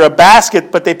it under a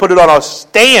basket, but they put it on a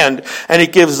stand, and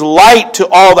it gives light to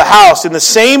all the house. In the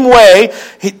same way,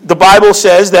 the Bible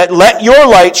says that let your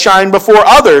light shine before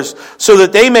others, so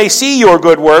that they may see your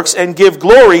good works and give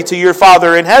glory to your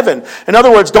Father in heaven. In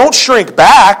other words, don't shrink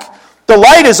back. The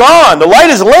light is on. The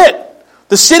light is lit.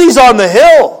 The city's on the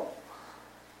hill.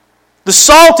 The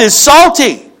salt is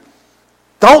salty.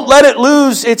 Don't let it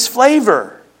lose its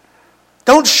flavor.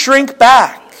 Don't shrink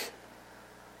back.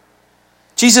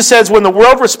 Jesus says, when the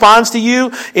world responds to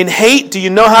you in hate, do you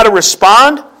know how to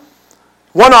respond?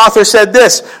 One author said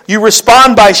this, you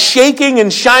respond by shaking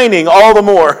and shining all the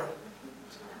more.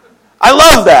 I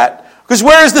love that. Because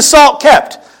where is the salt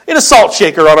kept? In a salt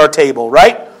shaker on our table,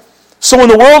 right? So when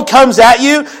the world comes at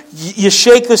you, you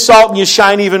shake the salt and you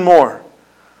shine even more.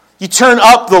 You turn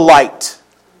up the light.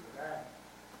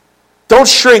 Don't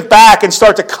shrink back and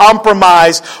start to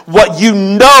compromise what you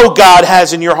know God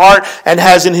has in your heart and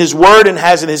has in His Word and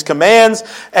has in His commands.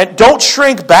 And don't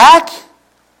shrink back.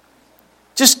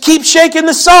 Just keep shaking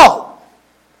the salt.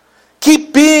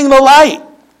 Keep being the light.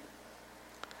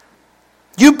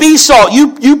 You be salt.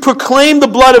 You proclaim the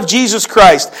blood of Jesus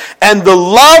Christ and the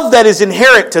love that is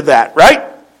inherent to that, right?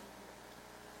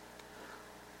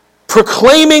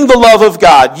 Proclaiming the love of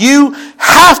God. You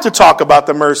have to talk about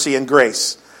the mercy and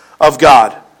grace of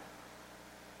God.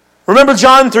 Remember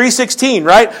John 3:16,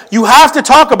 right? You have to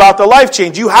talk about the life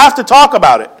change. You have to talk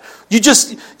about it.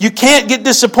 You can't get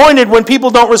disappointed when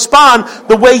people don't respond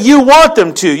the way you want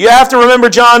them to. You have to remember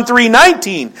John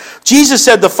 3:19. Jesus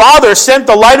said the Father sent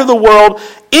the light of the world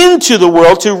into the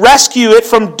world to rescue it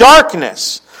from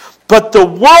darkness. But the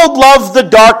world loved the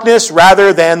darkness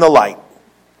rather than the light,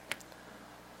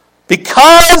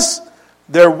 because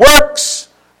their works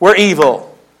were evil.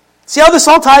 See how this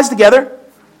all ties together?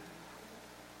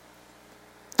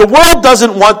 The world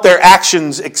doesn't want their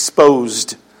actions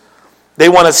exposed. They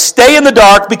want to stay in the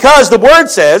dark because the Word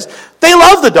says they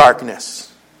love the darkness.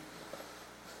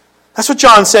 That's what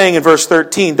John's saying in verse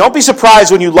 13. Don't be surprised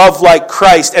when you love like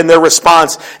Christ and their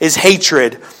response is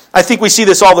hatred. I think we see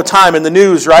this all the time in the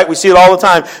news, right? We see it all the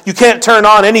time. You can't turn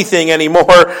on anything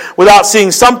anymore without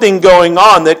seeing something going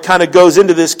on that kind of goes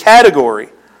into this category.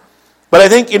 But I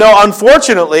think,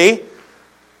 unfortunately,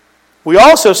 we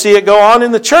also see it go on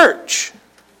in the church.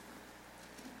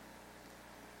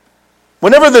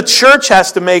 Whenever the church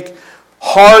has to make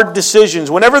hard decisions,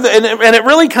 and it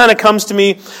really kind of comes to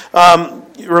me,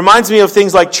 it reminds me of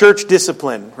things like church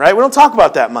discipline, right? We don't talk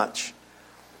about that much.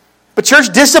 But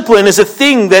church discipline is a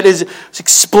thing that is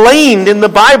explained in the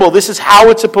Bible. This is how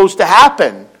it's supposed to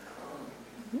happen.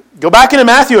 Go back into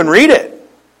Matthew and read it. Matthew 18, 1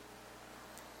 through 19. Jesus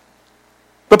said, "If anyone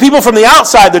But people from the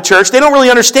outside the church, they don't really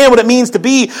understand what it means to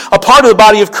be a part of the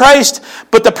body of Christ.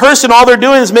 But the person, all they're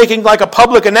doing is making like a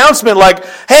public announcement like,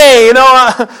 hey,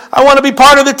 I want to be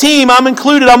part of the team. I'm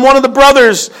included. I'm one of the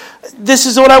brothers. This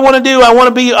is what I want to do. I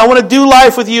want to do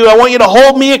life with you. I want you to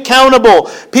hold me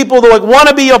accountable. People that want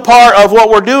to be a part of what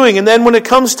we're doing. And then when it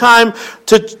comes time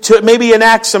to maybe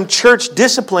enact some church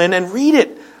discipline, and read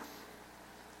it.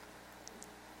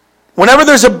 Whenever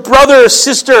there's a brother or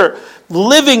sister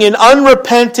living in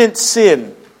unrepentant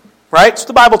sin, right? That's what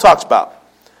the Bible talks about.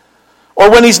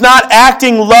 Or when he's not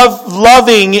acting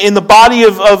loving in the body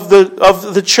of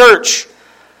the church,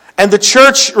 and the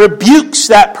church rebukes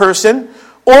that person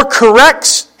or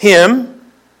corrects him,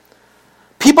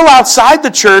 people outside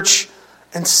the church,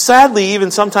 and sadly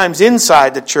even sometimes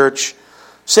inside the church,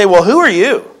 say, well, who are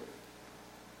you?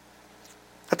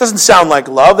 That doesn't sound like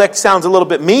love. That sounds a little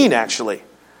bit mean, actually.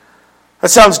 That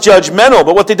sounds judgmental,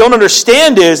 but what they don't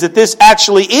understand is that this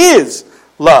actually is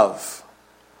love.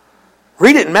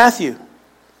 Read it in Matthew.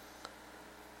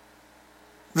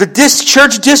 The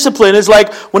church discipline is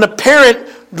like when a parent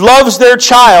loves their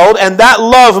child and that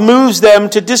love moves them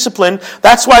to discipline.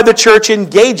 That's why the church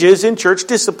engages in church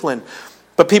discipline.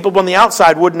 But people on the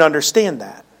outside wouldn't understand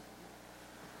that.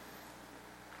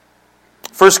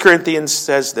 1 Corinthians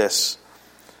says this,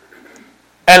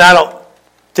 and I don't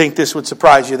think this would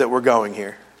surprise you that we're going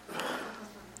here.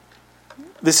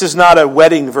 This is not a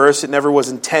wedding verse. It never was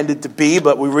intended to be,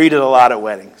 but we read it a lot at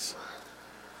weddings.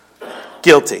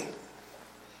 Guilty.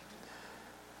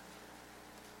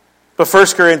 But 1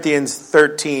 Corinthians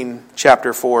 13,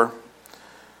 chapter 4,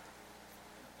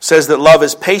 says that love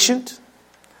is patient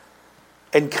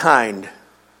and kind.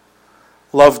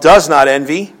 Love does not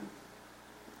envy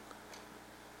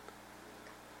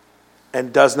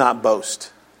and does not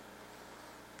boast.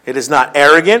 It is not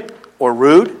arrogant or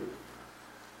rude.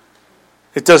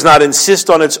 It does not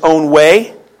insist on its own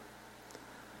way.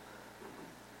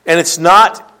 And it's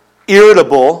not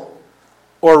irritable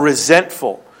or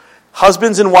resentful.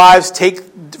 Husbands and wives,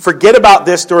 forget about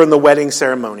this during the wedding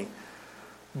ceremony.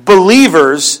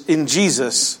 Believers in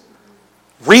Jesus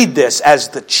read this as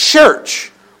the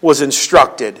church was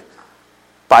instructed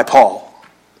by Paul.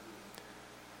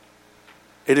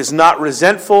 It is not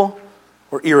resentful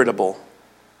or irritable.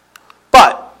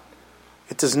 But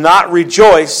it does not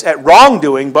rejoice at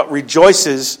wrongdoing, but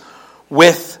rejoices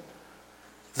with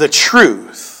the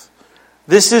truth.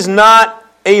 This is not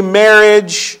a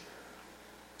marriage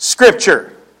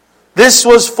scripture. This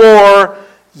was for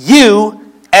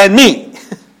you and me,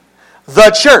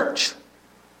 the church.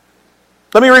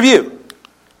 Let me review.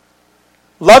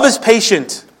 Love is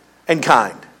patient and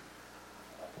kind.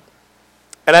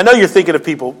 And I know you're thinking of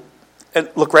people, and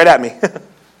look right at me.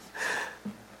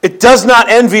 It does not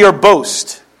envy or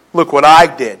boast. Look what I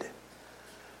did.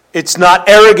 It's not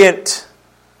arrogant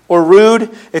or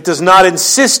rude. It does not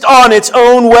insist on its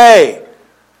own way.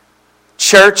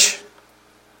 Church,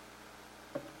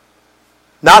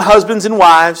 not husbands and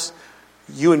wives,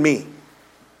 you and me,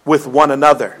 with one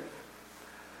another.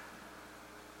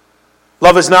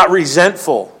 Love is not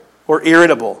resentful or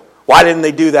irritable. Why didn't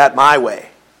they do that my way?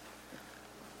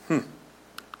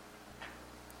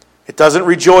 It doesn't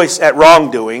rejoice at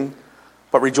wrongdoing,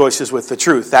 but rejoices with the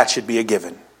truth. That should be a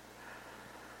given.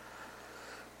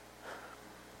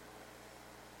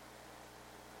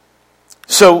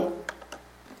 So,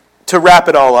 to wrap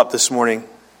it all up this morning,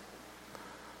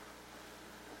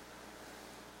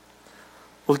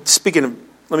 let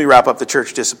me wrap up the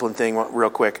church discipline thing real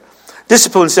quick.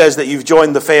 Discipline says that you've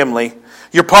joined the family.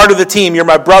 You're part of the team. You're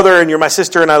my brother and you're my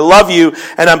sister and I love you.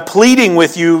 And I'm pleading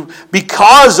with you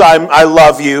because I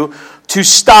love you to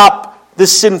stop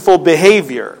this sinful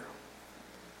behavior.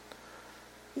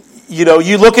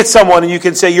 You look at someone and you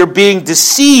can say you're being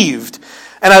deceived.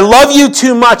 And I love you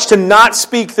too much to not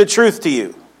speak the truth to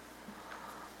you.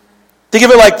 Think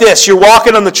of it like this. You're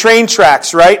walking on the train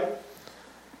tracks, right?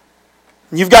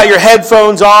 You've got your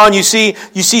headphones on. You see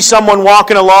someone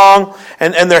walking along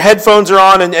and their headphones are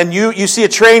on and you see a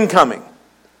train coming.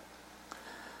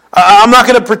 I'm not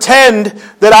going to pretend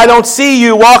that I don't see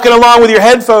you walking along with your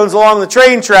headphones along the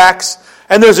train tracks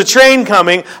and there's a train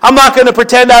coming. I'm not going to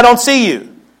pretend I don't see you.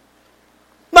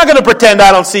 I'm not going to pretend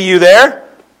I don't see you there.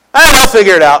 I'll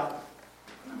figure it out.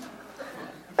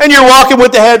 And you're walking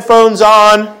with the headphones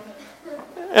on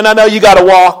and I know you got to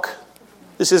walk.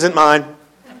 This isn't mine.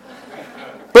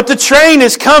 But the train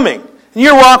is coming, and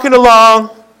you're walking along.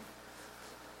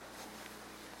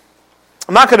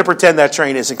 I'm not going to pretend that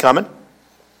train isn't coming.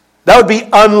 That would be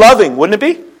unloving, wouldn't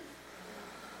it be?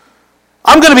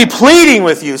 I'm going to be pleading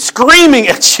with you, screaming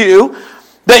at you,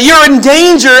 that you're in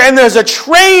danger and there's a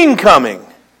train coming.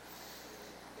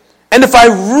 And if I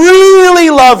really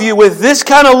love you with this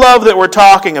kind of love that we're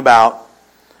talking about,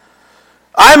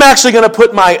 I'm actually going to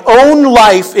put my own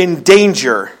life in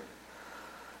danger.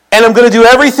 And I'm going to do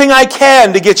everything I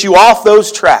can to get you off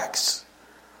those tracks.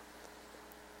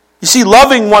 You see,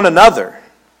 loving one another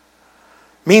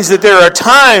means that there are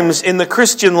times in the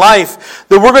Christian life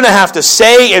that we're going to have to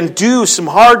say and do some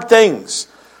hard things.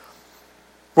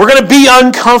 We're going to be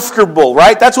uncomfortable,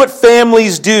 right? That's what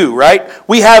families do, right?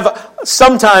 We have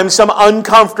sometimes some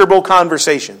uncomfortable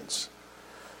conversations.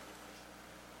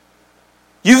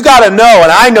 You've got to know,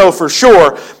 and I know for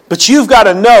sure, but you've got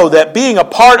to know that being a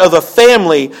part of a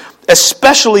family,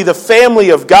 especially the family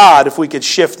of God, if we could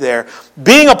shift there,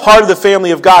 being a part of the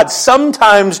family of God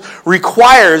sometimes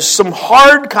requires some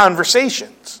hard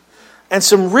conversations and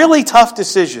some really tough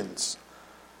decisions.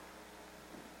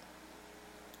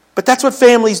 But that's what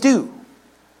families do.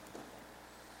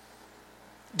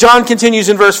 John continues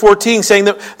in verse 14 saying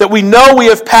that we know we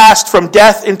have passed from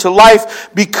death into life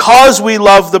because we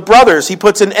love the brothers. He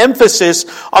puts an emphasis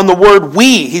on the word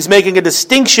we. He's making a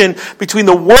distinction between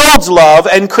the world's love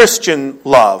and Christian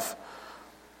love.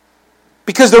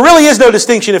 Because there really is no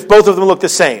distinction if both of them look the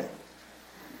same.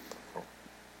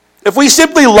 If we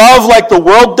simply love like the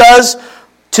world does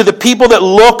to the people that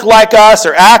look like us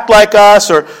or act like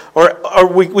us, or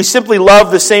we simply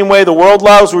love the same way the world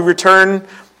loves, we return.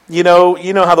 You know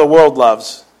how the world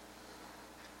loves.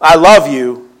 I love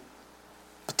you,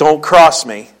 but don't cross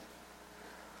me.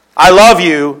 I love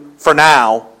you for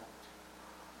now.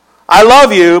 I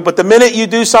love you, but the minute you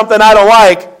do something I don't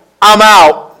like, I'm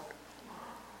out.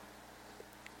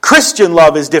 Christian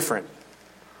love is different.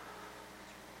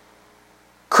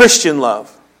 Christian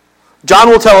love. John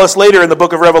will tell us later in the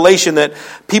book of Revelation that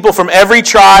people from every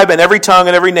tribe and every tongue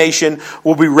and every nation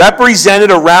will be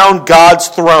represented around God's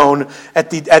throne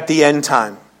at the end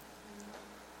time.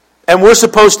 And we're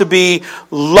supposed to be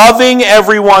loving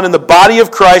everyone in the body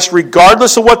of Christ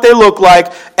regardless of what they look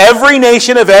like. Every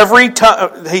nation of every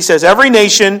tongue, he says, every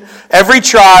nation, every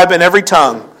tribe, and every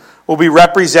tongue will be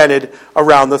represented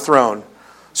around the throne.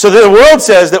 So the world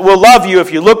says that we'll love you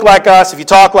if you look like us, if you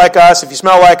talk like us, if you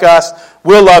smell like us,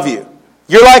 we'll love you.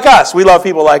 You're like us. We love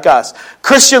people like us.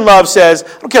 Christian love says,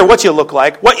 I don't care what you look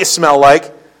like, what you smell like.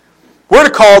 We're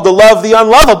called to love the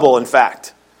unlovable, in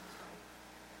fact.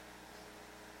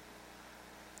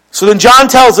 So then John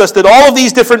tells us that all of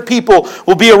these different people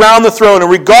will be around the throne, and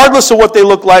regardless of what they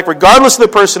look like, regardless of their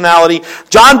personality,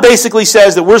 John basically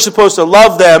says that we're supposed to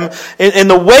love them in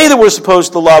the way that we're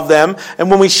supposed to love them. And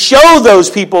when we show those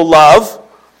people love,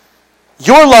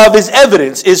 your love is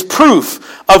evidence, is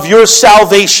proof of your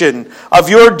salvation, of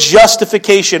your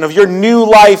justification, of your new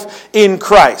life in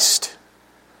Christ.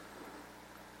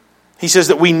 He says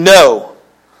that we know.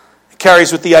 It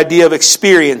carries with the idea of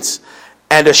experience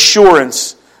and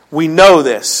assurance. We know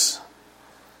this.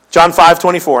 John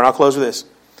 5:24, and I'll close with this.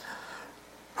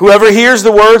 Whoever hears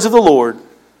the words of the Lord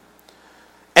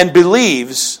and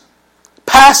believes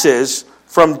passes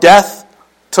from death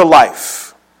to life.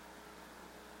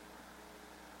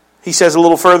 He says a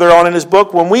little further on in his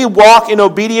book, when we walk in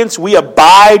obedience, we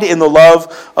abide in the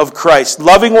love of Christ.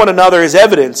 Loving one another is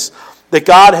evidence that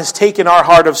God has taken our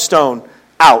heart of stone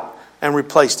out and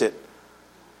replaced it.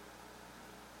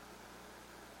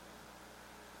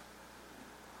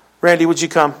 Randy, would you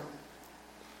come?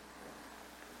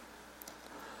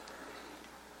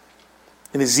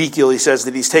 In Ezekiel, he says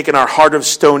that he's taken our heart of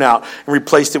stone out and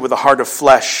replaced it with a heart of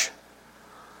flesh.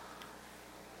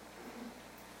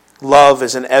 Love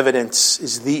as an evidence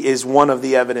is one of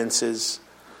the evidences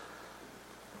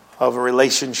of a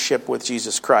relationship with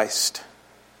Jesus Christ.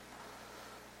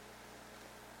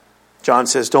 John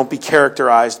says, don't be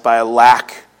characterized by a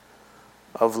lack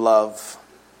of love.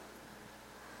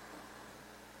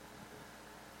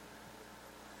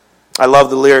 I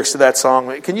love the lyrics to that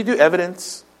song. Can you do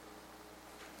evidence?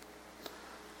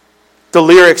 The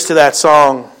lyrics to that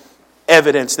song,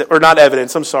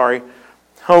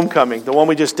 Homecoming, the one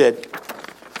we just did,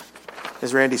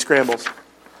 as Randy scrambles.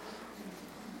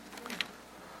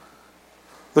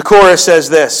 The chorus says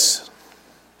this: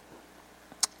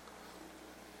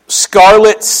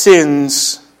 scarlet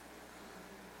sins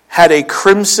had a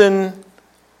crimson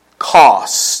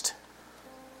cost.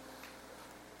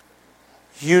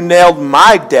 You nailed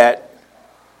my debt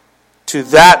to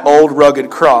that old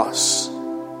rugged cross.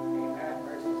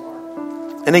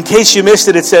 And in case you missed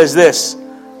it, it says this: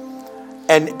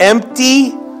 an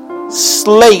empty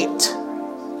slate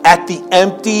at the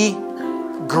empty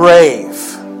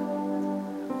grave.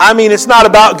 I mean, it's not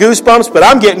about goosebumps, but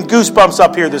I'm getting goosebumps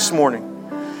up here this morning.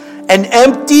 An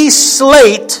empty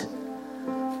slate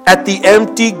at the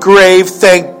empty grave,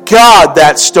 thank God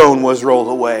that stone was rolled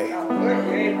away.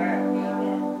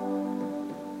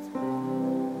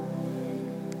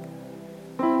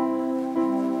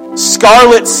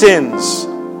 Scarlet sins.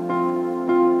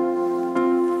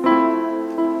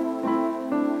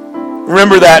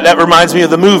 Remember that? That reminds me of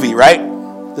the movie, right?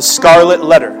 The Scarlet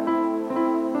Letter.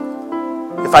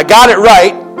 If I got it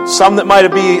right, some that might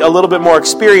be a little bit more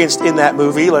experienced in that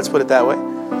movie, let's put it that way,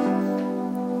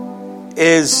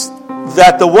 is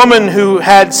that the woman who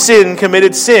had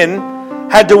committed sin,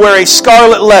 had to wear a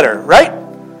scarlet letter, right?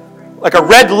 Like a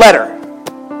red letter.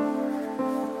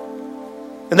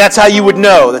 And that's how you would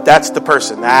know that that's the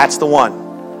person. That's the one.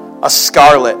 A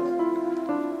scarlet.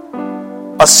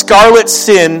 A scarlet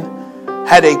sin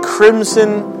had a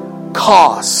crimson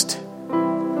cost.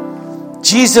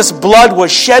 Jesus' blood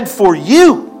was shed for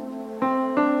you.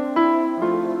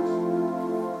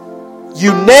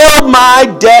 You nailed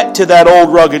my debt to that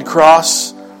old rugged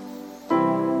cross.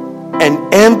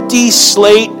 An empty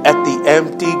slate at the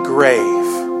empty grave.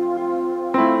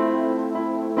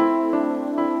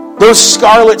 Those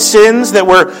scarlet sins that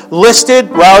were listed,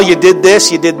 well, you did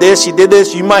this, you did this, you did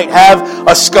this. You might have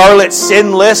a scarlet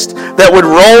sin list that would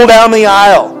roll down the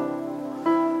aisle.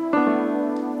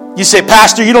 You say,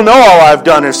 Pastor, you don't know all I've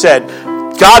done or said.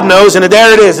 God knows, and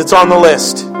there it is. It's on the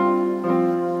list.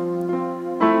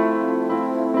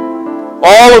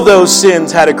 All of those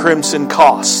sins had a crimson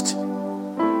cost.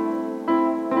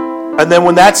 And then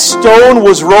when that stone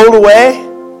was rolled away,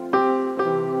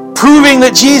 proving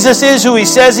that Jesus is who he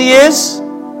says he is,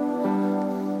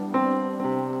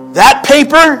 that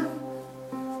paper,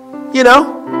 you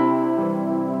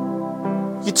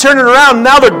turn it around,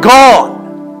 now they're gone.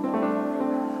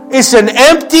 It's an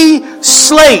empty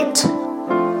slate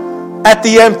at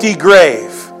the empty grave.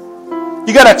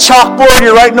 You got a chalkboard,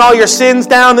 you're writing all your sins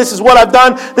down. This is what I've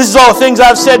done. This is all the things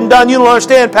I've said and done. You don't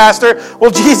understand, Pastor. Well,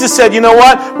 Jesus said, you know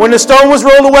what? When the stone was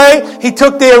rolled away, he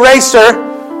took the eraser,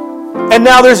 and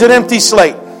now there's an empty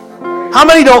slate. How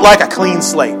many don't like a clean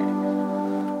slate?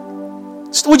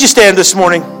 Would you stand this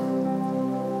morning?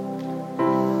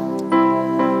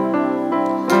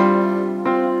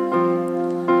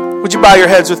 Would you bow your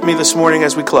heads with me this morning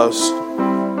as we close?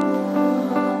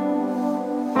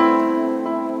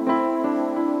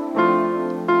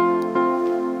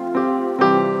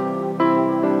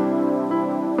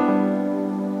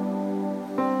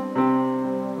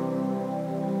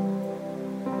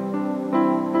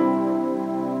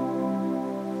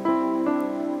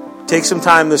 Take some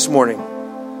time this morning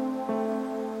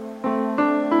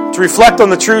to reflect on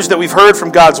the truths that we've heard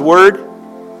from God's Word,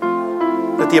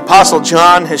 that the Apostle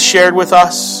John has shared with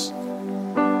us,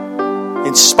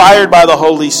 inspired by the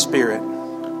Holy Spirit.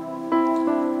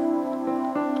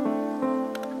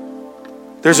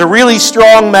 There's a really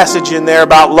strong message in there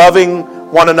about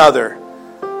loving one another.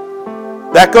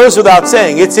 That goes without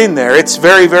saying. It's in there. It's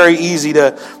very, very easy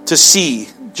to see.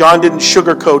 John didn't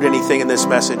sugarcoat anything in this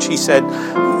message. He said,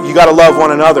 you got to love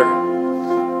one another.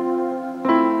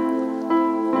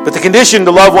 But the condition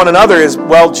to love one another is,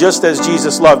 well, just as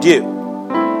Jesus loved you.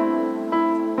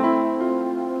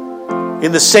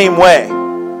 In the same way.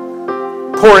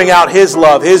 Pouring out his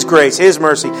love, his grace, his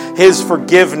mercy, his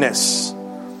forgiveness.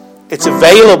 It's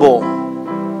available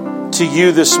to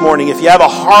you this morning. If you have a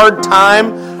hard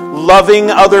time loving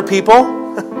other people,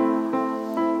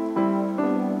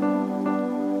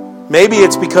 maybe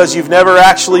it's because you've never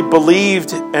actually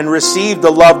believed and received the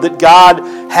love that God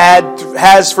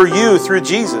has for you through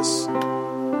Jesus.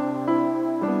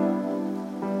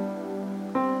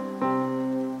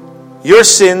 Your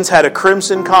sins had a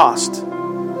crimson cost,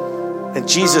 and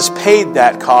Jesus paid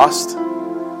that cost.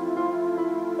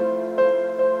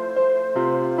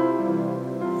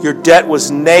 Your debt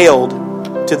was nailed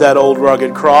to that old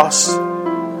rugged cross.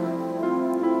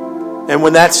 And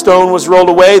when that stone was rolled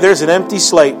away, there's an empty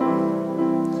slate.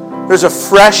 There's a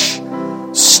fresh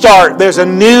start. There's a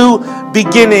new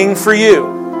beginning for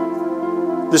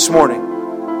you this morning.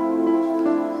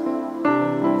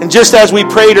 And just as we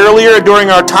prayed earlier during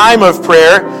our time of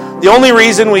prayer, the only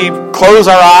reason we close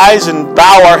our eyes and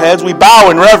bow our heads, we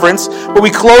bow in reverence, but we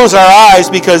close our eyes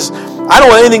because I don't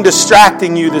want anything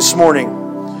distracting you this morning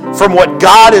from what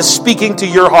God is speaking to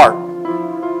your heart.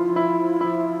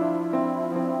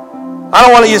 I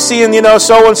don't want you seeing,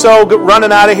 so-and-so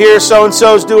running out of here,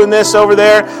 so-and-so's doing this over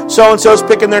there, so-and-so's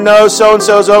picking their nose,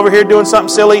 so-and-so's over here doing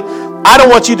something silly. I don't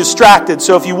want you distracted.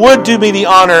 So if you would do me the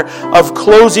honor of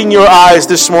closing your eyes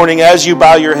this morning as you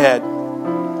bow your head.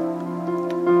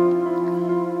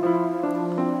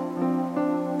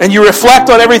 And you reflect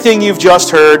on everything you've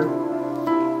just heard.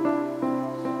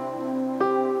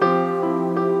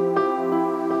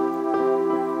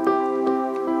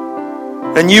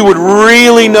 And you would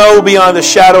really know beyond a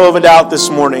shadow of a doubt this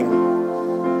morning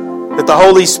that the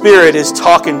Holy Spirit is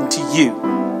talking to you.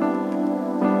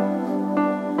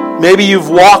 Maybe you've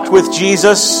walked with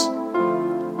Jesus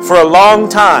for a long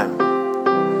time.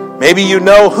 Maybe you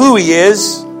know who He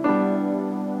is.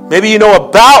 Maybe you know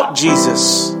about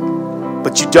Jesus,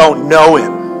 but you don't know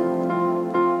Him.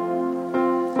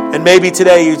 And maybe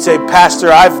today you'd say,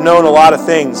 Pastor, I've known a lot of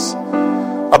things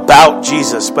about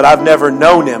Jesus, but I've never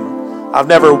known Him. I've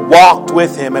never walked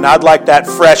with Him, and I'd like that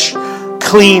fresh,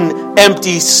 clean,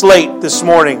 empty slate this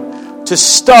morning to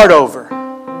start over.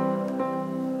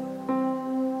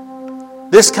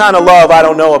 This kind of love I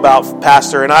don't know about,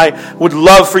 Pastor, and I would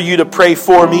love for you to pray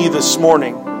for me this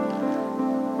morning.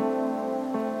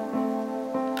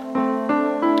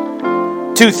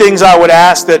 Two things I would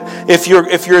ask, that if you're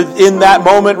in that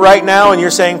moment right now and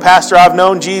you're saying, Pastor, I've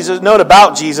known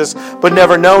about Jesus, but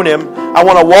never known Him. I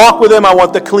want to walk with Him. I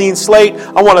want the clean slate.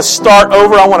 I want to start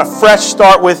over. I want a fresh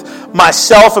start with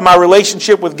myself and my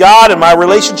relationship with God and my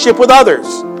relationship with others,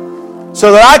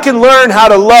 so that I can learn how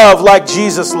to love like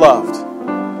Jesus loved.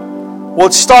 Well,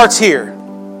 it starts here.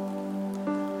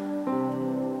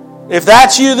 If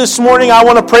that's you this morning, I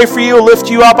want to pray for you, lift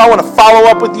you up. I want to follow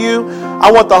up with you.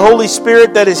 I want the Holy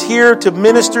Spirit that is here to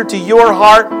minister to your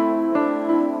heart.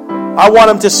 I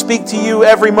want Him to speak to you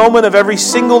every moment of every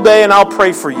single day, and I'll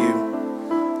pray for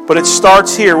you. But it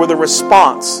starts here with a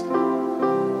response.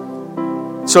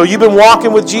 So you've been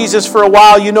walking with Jesus for a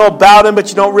while. You know about Him, but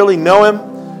you don't really know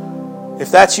Him. If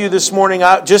that's you this morning,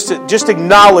 just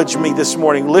acknowledge me this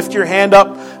morning. Lift your hand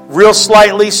up real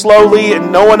slightly, slowly,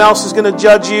 and no one else is going to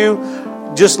judge you.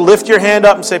 Just lift your hand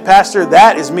up and say, Pastor,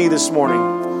 that is me this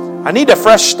morning. I need a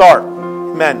fresh start.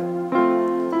 Amen.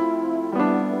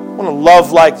 I want to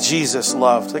love like Jesus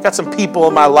loved. I got some people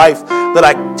in my life that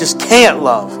I just can't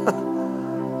love.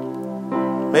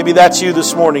 Maybe that's you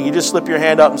this morning. You just slip your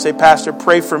hand up and say, Pastor,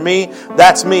 pray for me.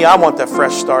 That's me. I want that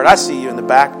fresh start. I see you in the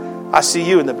back. I see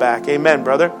you in the back. Amen,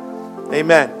 brother.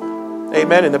 Amen.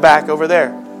 Amen in the back over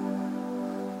there.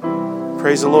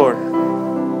 Praise the Lord.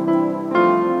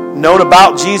 Known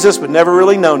about Jesus, but never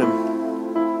really known Him.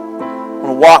 I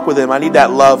want to walk with Him. I need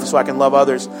that love so I can love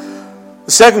others.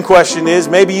 The second question is,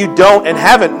 maybe you don't and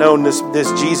haven't known this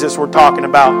Jesus we're talking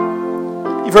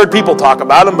about. You've heard people talk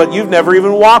about Him, but you've never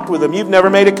even walked with Him. You've never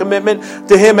made a commitment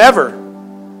to Him ever.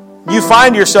 You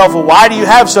find yourself, well, why do you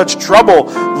have such trouble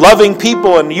loving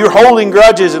people, and you're holding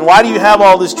grudges, and why do you have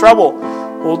all this trouble?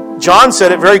 Well, John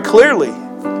said it very clearly.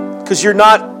 Because you're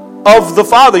not of the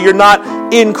Father. You're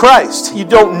not in Christ. You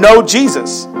don't know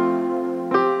Jesus.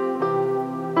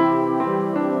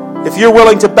 If you're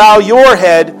willing to bow your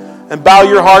head and bow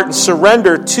your heart and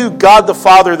surrender to God the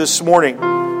Father this morning,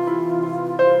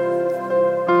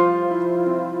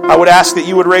 I would ask that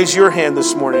you would raise your hand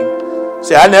this morning.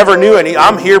 Say, I never knew any.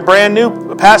 I'm here brand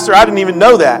new. Pastor, I didn't even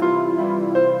know that.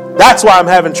 That's why I'm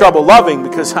having trouble loving,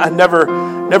 because I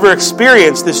never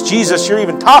experienced this Jesus you're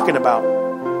even talking about.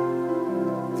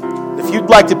 If you'd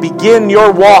like to begin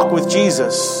your walk with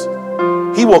Jesus,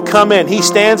 He will come in. He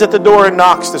stands at the door and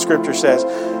knocks, the Scripture says.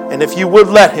 And if you would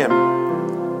let Him,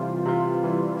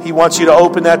 He wants you to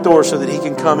open that door so that He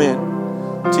can come in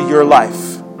to your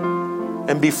life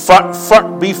and be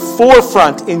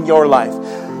forefront in your life.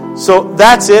 So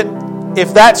that's it.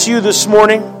 If that's you this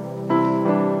morning,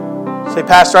 say,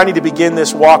 Pastor, I need to begin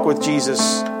this walk with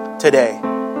Jesus today.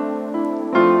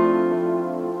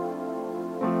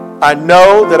 I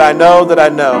know that I know that I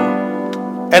know.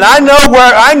 And I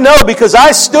know because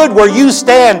I stood where you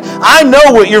stand. I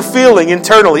know what you're feeling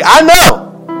internally. I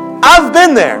know. I've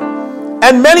been there.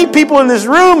 And many people in this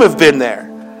room have been there.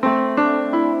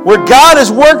 Where God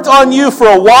has worked on you for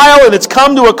a while, and it's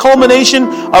come to a culmination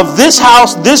of this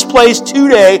house, this place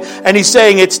today, and He's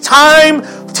saying it's time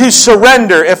to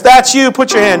surrender. If that's you,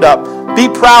 put your hand up. Be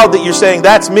proud that you're saying,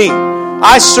 that's me.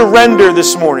 I surrender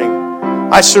this morning.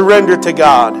 I surrender to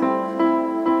God.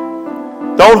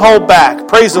 Don't hold back.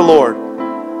 Praise the Lord.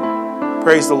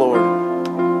 Praise the Lord.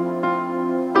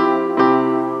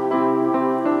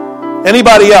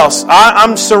 Anybody else?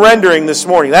 I'm surrendering this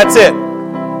morning. That's it.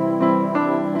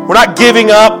 We're not giving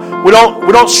up. We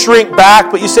don't shrink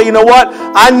back. But you say, you know what?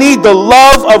 I need the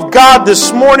love of God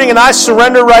this morning, and I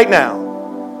surrender right now.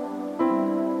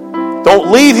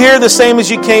 Don't leave here the same as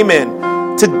you came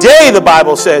in. Today, the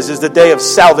Bible says, is the day of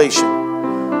salvation.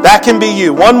 That can be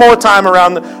you. One more time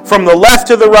around from the left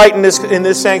to the right in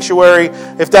this sanctuary.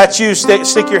 If that's you,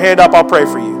 stick your hand up. I'll pray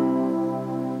for you.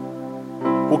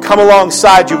 We'll come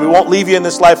alongside you. We won't leave you in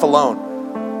this life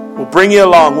alone. We'll bring you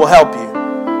along. We'll help you.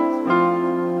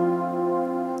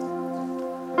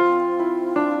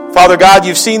 Father God,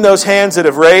 you've seen those hands that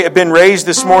have been raised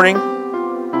this morning.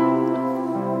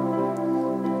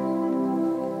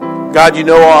 God, you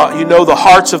know the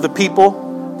hearts of the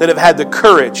people that have had the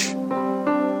courage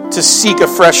to seek a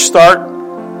fresh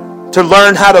start, to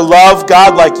learn how to love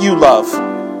God like you love.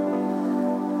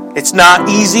 It's not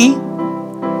easy.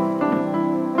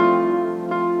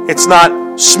 It's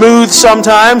not smooth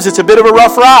sometimes. It's a bit of a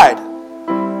rough ride.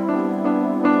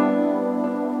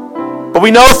 But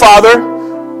we know, Father,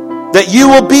 that you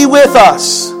will be with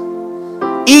us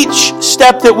each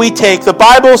step that we take. The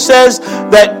Bible says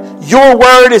that your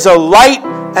word is a light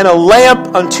and a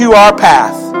lamp unto our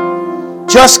path,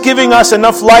 just giving us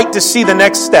enough light to see the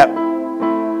next step.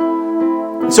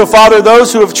 And so, Father,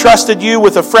 those who have trusted you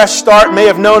with a fresh start may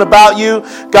have known about you.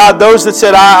 God, those that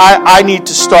said, I need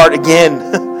to start again.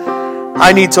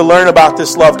 I need to learn about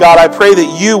this love. God, I pray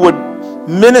that you would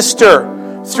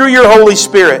minister through your Holy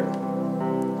Spirit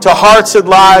to hearts and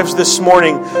lives this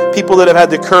morning, people that have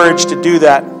had the courage to do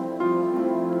that.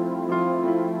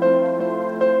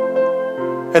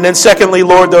 And then secondly,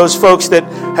 Lord, those folks that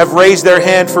have raised their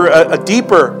hand for a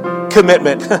deeper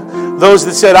commitment, those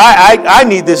that said, I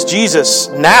need this Jesus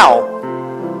now.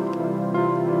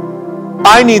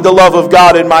 I need the love of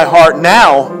God in my heart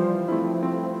now.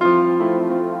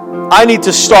 I need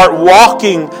to start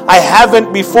walking. I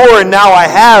haven't before, and now I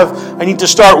have. I need to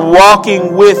start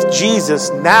walking with Jesus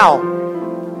now.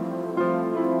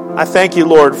 I thank you,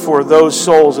 Lord, for those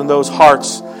souls and those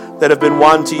hearts that have been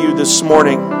won to you this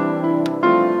morning.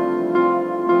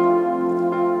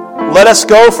 Let us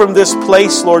go from this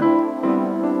place, Lord,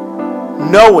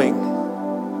 knowing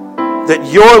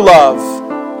that your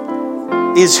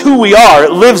love is who we are.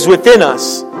 It lives within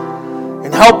us.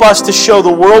 And help us to show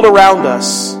the world around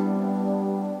us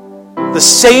the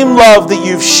same love that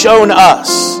you've shown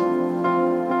us.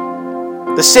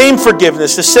 The same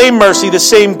forgiveness, the same mercy, the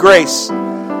same grace.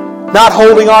 Not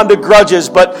holding on to grudges,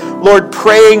 but, Lord,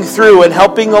 praying through and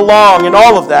helping along and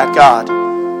all of that, God.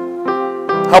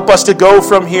 Help us to go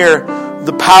from here,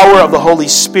 the power of the Holy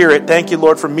Spirit. Thank you,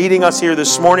 Lord, for meeting us here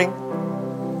this morning.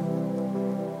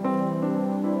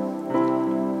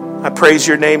 I praise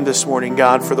your name this morning,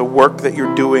 God, for the work that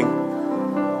you're doing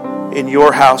in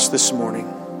your house this morning.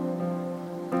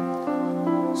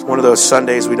 It's one of those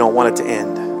Sundays we don't want it to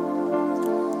end.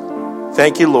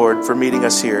 Thank you, Lord, for meeting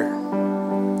us here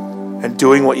and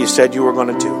doing what you said you were going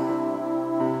to do.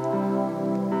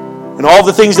 And all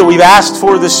the things that we've asked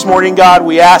for this morning, God,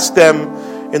 we ask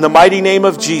them in the mighty name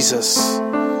of Jesus.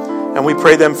 And we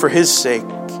pray them for his sake.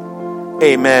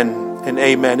 Amen and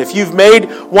amen. If you've made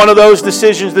one of those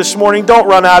decisions this morning, don't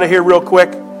run out of here real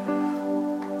quick.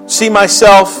 See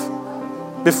myself.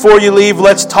 Before you leave,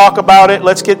 let's talk about it.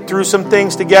 Let's get through some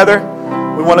things together.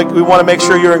 We want to make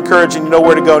sure you're encouraged and you know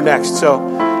where to go next. So,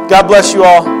 God bless you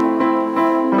all.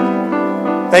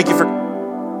 Thank you for